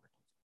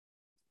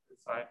the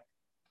side.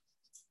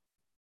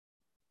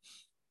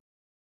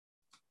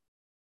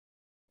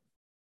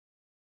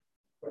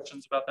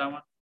 Questions about that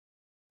one?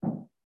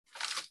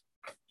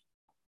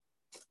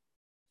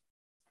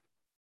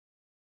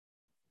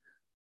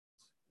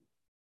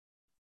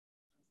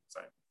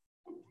 Sorry.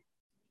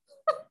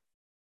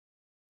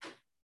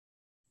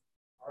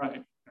 All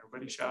right,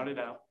 everybody shout it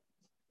out.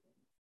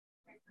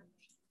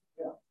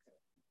 Yeah.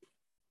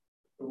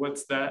 So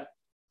what's that?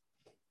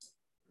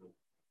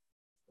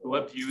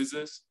 What view is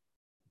this?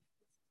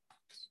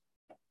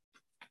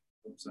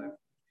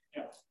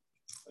 Yeah.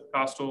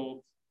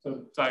 Costal,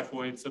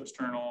 xiphoid,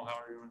 substernal,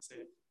 however you want to say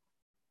it.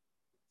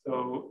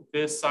 So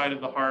this side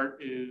of the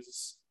heart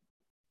is,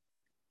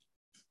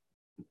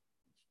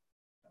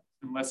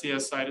 unless he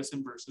has situs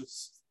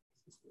inversus.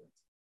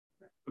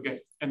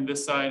 Okay, and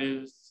this side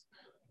is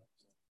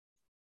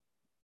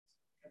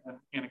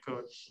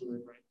anechoic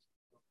fluid, right?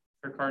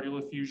 Pericardial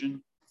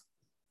effusion.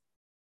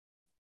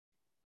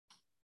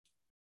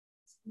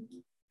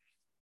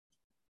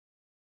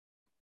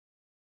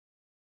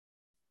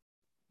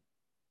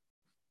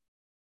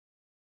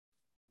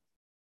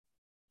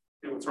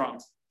 Okay, what's wrong?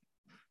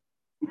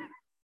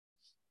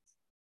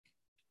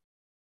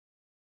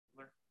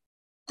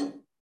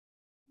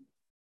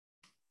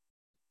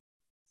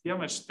 See how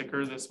much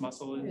thicker this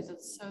muscle is? Because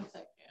it's so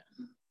thick,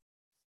 yeah.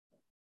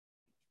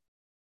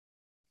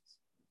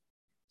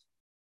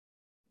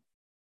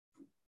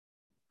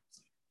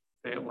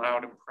 Say it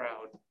loud and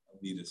proud.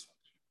 Knee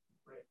dysfunction.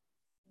 Right.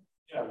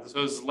 Yeah,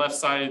 so it's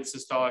left-sided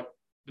systolic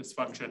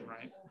dysfunction,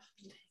 right?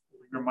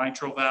 Your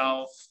mitral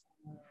valve,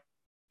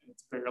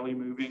 it's barely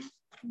moving.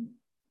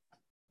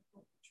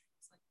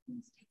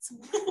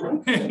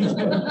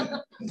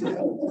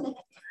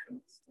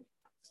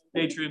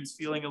 Atrium's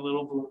feeling a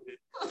little bloated.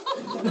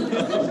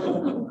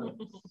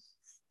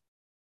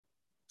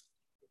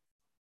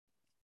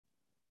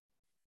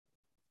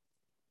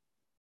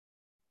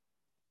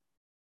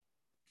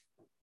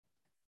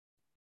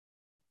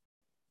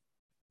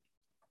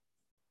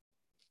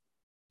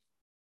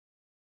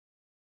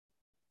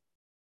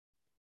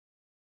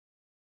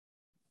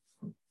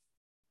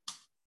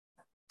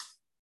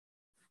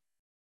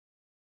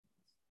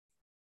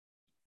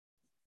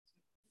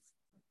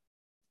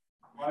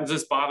 Why is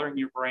this bothering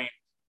your brain?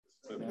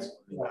 Yeah.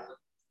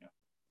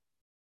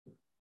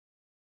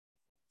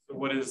 So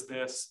what is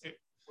this?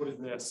 What is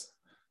this?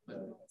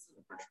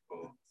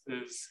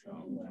 This is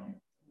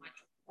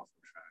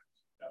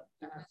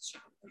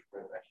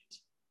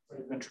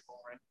right ventricle,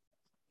 right?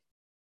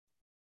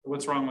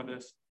 What's wrong with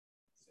this?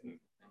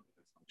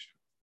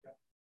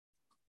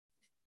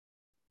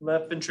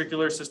 Left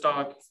ventricular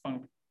systolic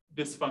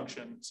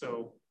dysfunction.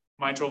 So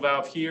mitral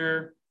valve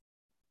here,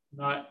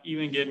 not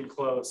even getting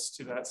close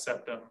to that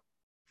septum.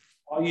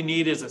 All you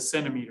need is a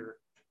centimeter.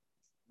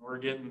 We're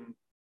getting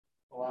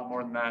a lot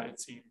more than that, it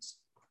seems.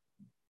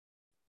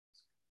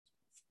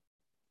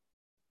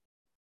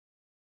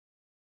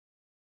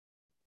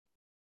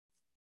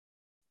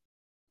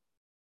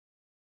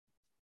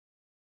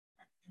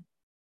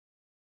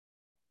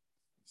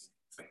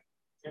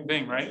 Same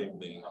thing, right? Same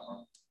thing.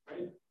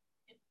 Right?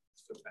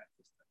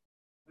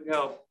 Look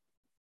how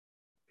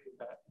big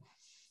that.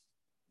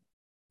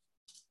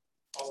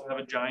 Also have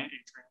a giant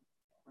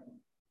atrium,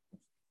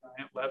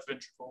 giant left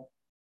ventricle.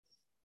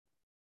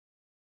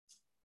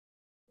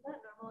 Is that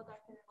normal,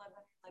 Dr.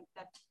 Ledbetter? Like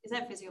that, is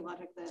that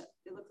physiologic that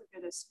it looks like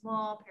there's a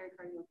small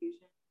pericardial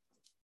effusion?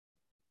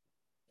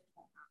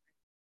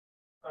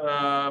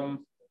 I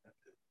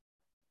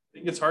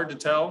think it's hard to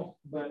tell,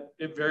 but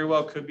it very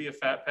well could be a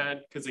fat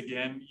pad because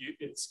again,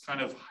 it's kind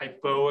of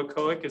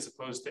hypoechoic as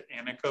opposed to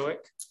anechoic.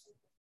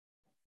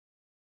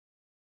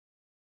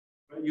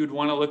 But you'd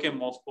want to look at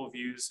multiple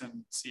views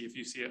and see if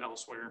you see it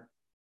elsewhere.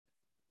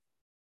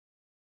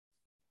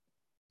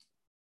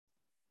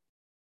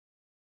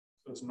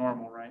 So it's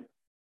normal, right?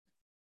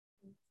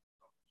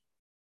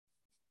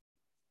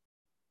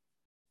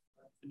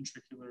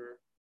 Ventricular.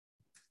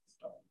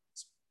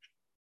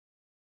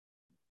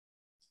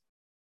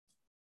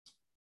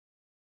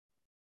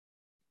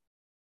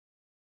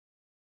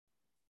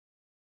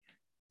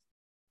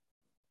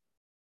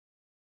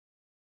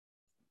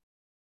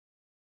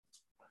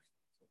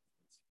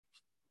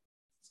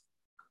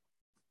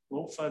 A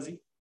little fuzzy.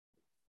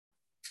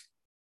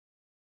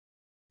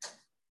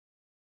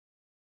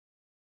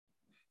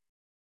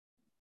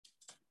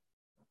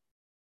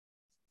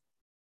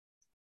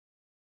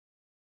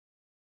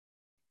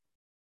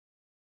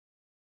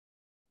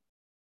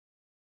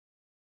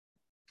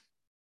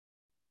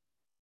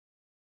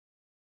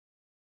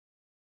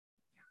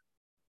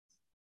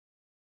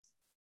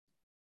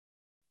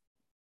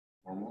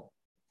 Normal.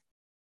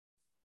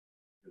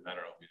 Doesn't matter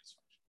LV dysfunction.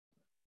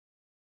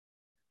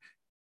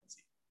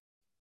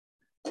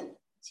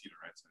 See the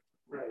right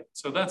side. Right.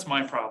 So that's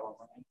my problem.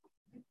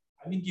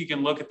 I think you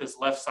can look at this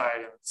left side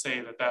and say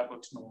that that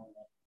looks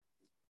normal.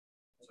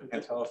 So I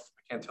can't tell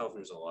if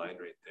there's a line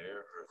right there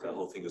or if that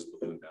whole thing is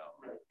ballooned out.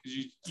 Right. Because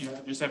you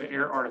just have an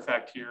air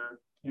artifact here.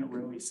 You don't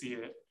really see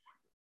it.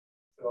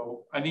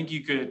 So I think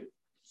you could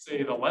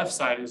say the left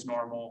side is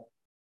normal.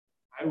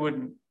 I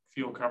wouldn't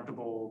feel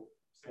comfortable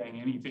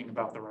saying anything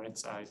about the right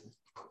side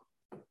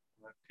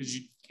because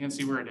you can't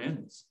see where it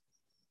ends.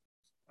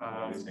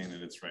 Are you saying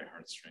that it's right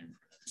heart strain for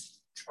that reason?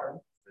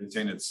 Pardon? Are you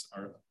saying it's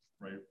our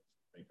right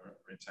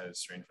side is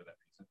strained for that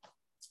reason?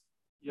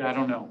 Yeah, I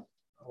don't know.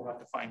 We'll have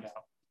to find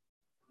out.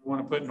 You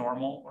want to put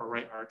normal or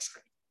right heart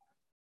strain?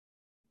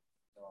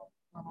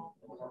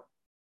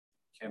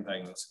 Can't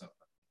diagnose stuff.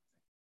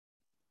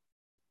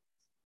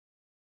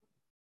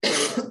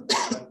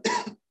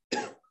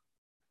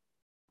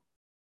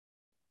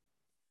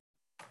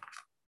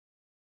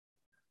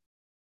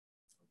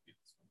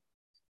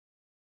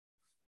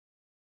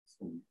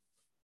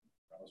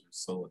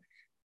 So like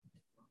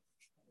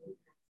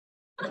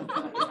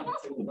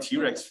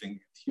T-Rex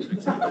finger.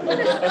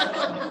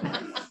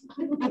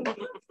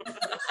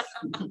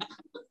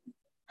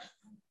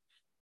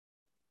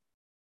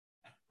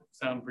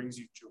 Sound brings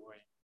you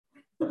joy.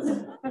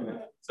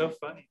 So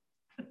funny.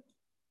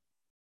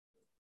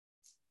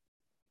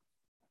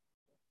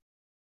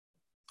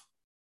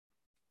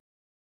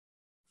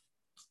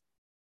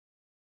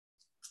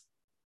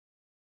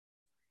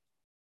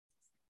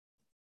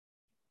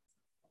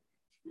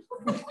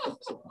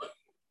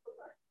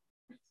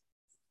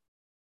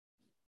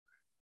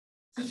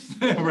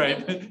 Right.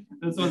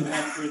 This one's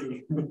not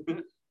pretty.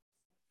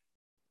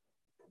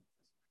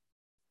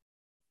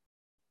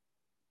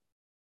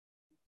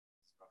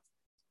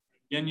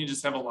 Again, you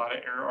just have a lot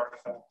of air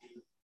artifact.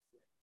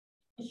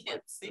 You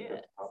can't see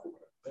it.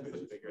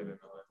 It's bigger than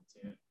the left.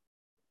 Yeah.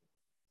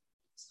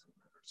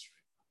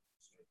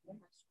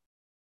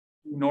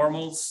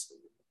 Normals,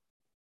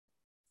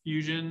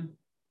 fusion,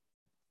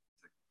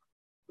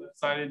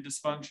 left-sided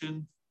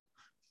dysfunction,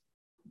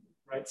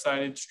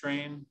 right-sided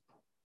strain.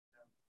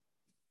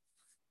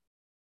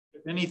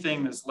 If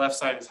anything, this left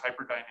side is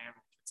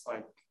hyperdynamic. It's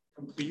like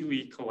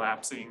completely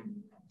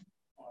collapsing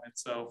on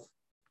itself.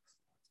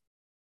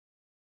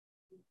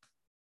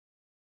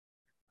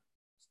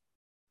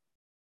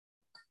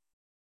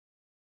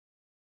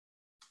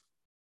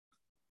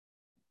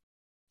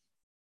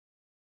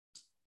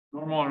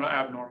 Normal or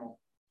abnormal?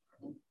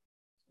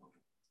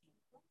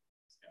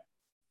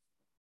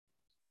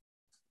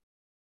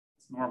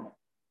 It's normal.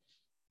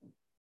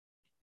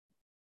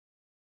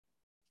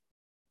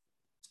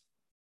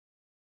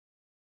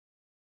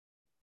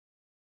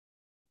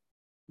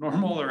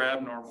 Normal or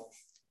abnormal?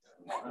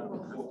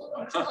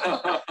 What's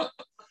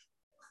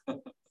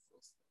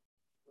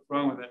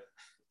wrong with it?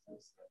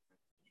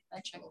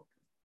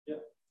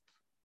 Yeah.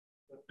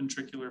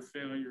 Ventricular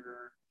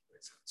failure.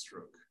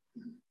 Stroke.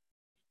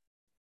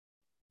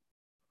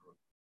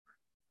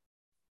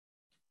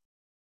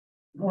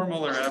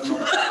 Normal or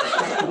abnormal?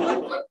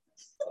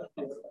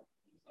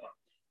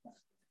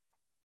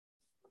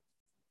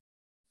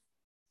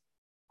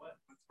 What's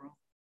wrong?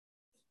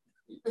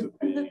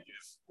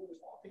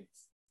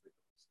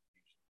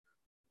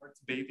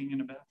 Starts bathing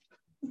in a bathtub.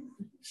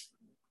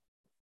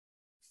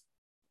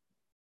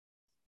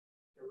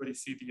 Everybody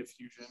see the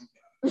effusion?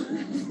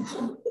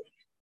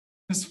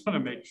 Just want to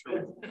make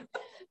sure.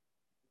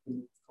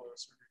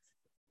 Closer.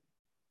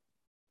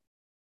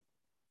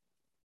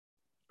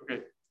 Okay,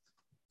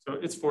 so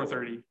it's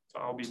 4:30, so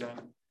I'll be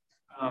done.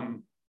 I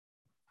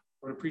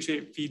would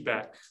appreciate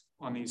feedback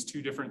on these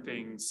two different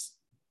things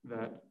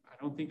that I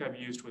don't think I've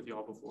used with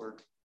y'all before.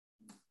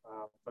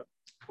 But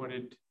what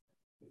did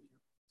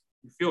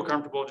you feel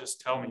comfortable?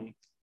 Just tell me.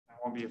 I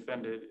won't be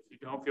offended.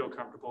 If you don't feel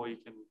comfortable, you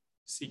can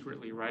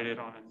secretly write it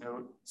on a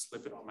note,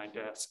 slip it on my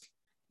desk.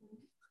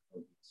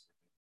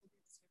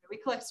 We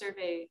collect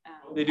survey.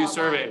 They do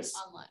surveys.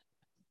 Online.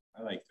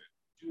 I liked it.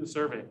 Do the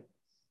survey.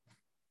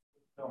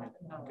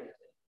 Okay.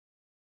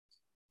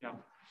 Yeah.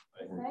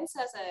 It's nice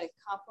as a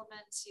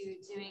compliment to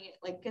doing it,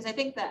 like, because I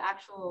think the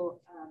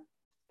actual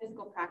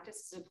physical practice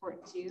is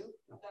important too,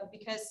 but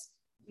because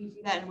we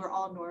do that and we're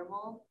all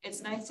normal,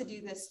 it's nice to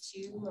do this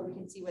too, where we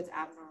can see what's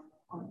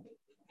abnormal.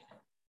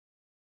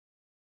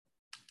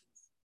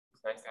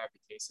 It's nice to have the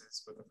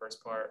cases with the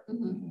first part,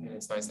 Mm-hmm. and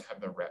it's nice to have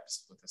the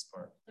reps with this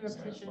part. The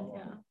repetition,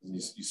 yeah.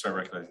 You start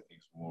recognizing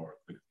things more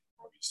quickly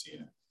before you see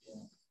it.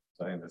 Yeah.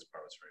 So I think this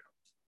part was very helpful.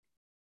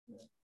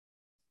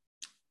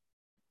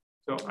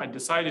 So I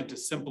decided to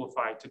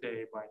simplify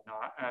today by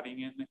not adding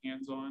in the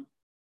hands-on.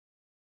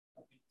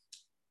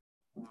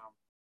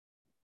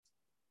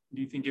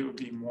 Do you think it would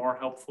be more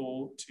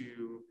helpful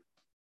to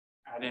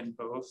add in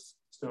both?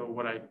 So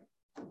what I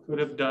could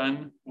have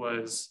done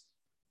was,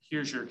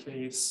 here's your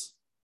case,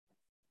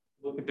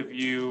 look at the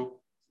view,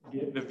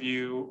 get the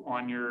view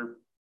on your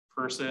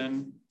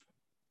person,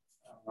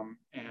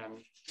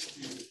 and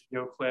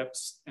video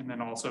clips, and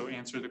then also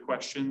answer the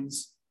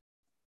questions.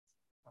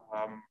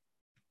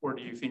 Or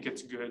do you think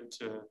it's good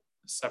to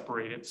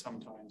separate it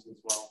sometimes as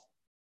well?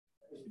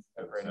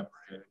 Separate up,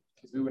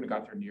 because we wouldn't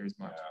have got through near as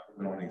much. Yeah,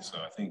 I don't think so.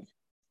 I think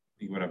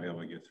we would have been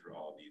able to get through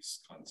all of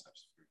these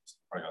concepts.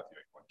 Probably got through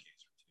like one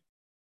case or two.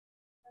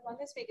 As long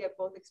as we get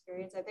both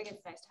experience, I think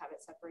it's nice to have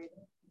it separated.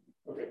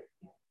 Okay.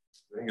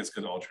 I think it's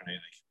good to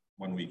alternate, like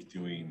 1 week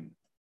doing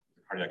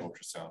cardiac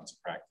ultrasounds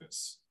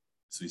practice,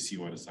 so you see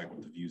what it's like,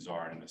 what the views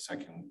are, and the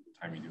second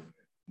time you do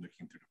it,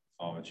 looking through the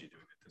pathology,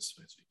 doing it this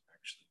way, so you can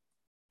actually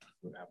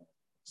what happens.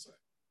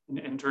 And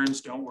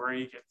interns, don't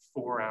worry, you get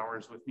 4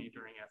 hours with me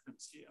during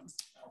FMCM.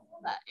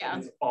 Yeah.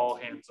 It's all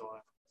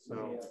hands-on.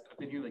 So I've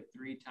been here like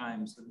 3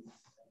 times, so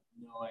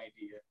no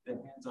idea. The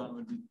hands-on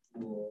would be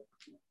cool,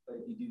 but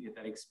if you do get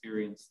that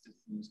experience, it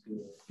seems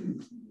good.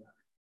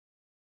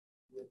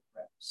 With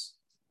reps.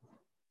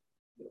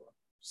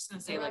 Just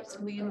gonna say, like,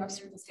 we are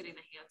just getting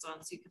the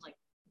hands-on, so you can like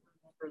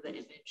remember the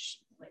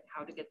image, like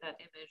how to get that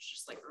image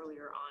just like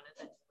earlier on, and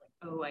then like,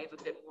 oh, I have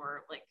a bit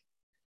more like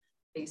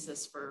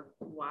basis for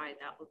why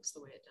that looks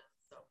the way it does.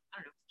 So I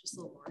don't know, just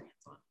a little more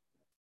hands-on.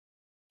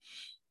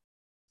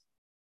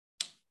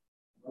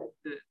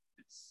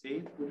 It's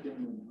safe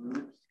within the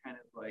groups, kind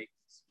of like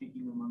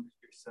speaking amongst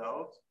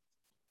yourselves.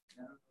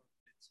 I don't know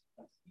if it's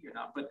healthy or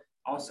not, but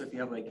also if you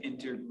have like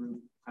intergroup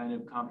kind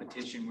of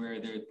competition where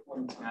their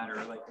points matter,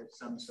 or like there's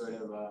some sort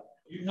of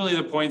usually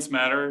the points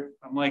matter.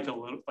 I'm like a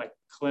little, like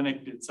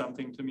clinic did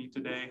something to me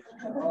today.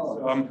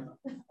 So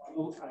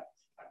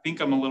I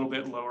think I'm a little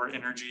bit lower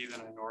energy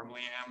than I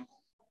normally am.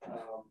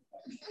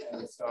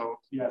 And so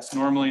yes,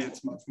 normally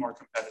it's much more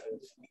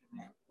competitive.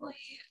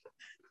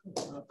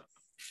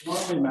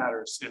 Normally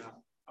matters, yeah.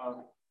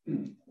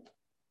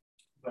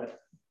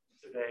 But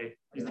today,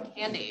 yeah. The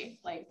candy,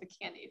 like the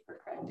candy for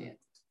correcting.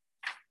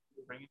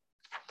 Bring it.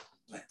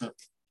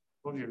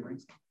 Told you to bring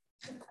some.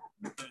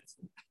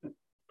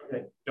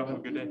 Okay, y'all have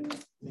a good day.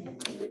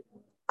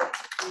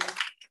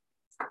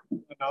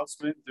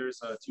 Announcement, there's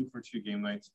 2 for 2 game nights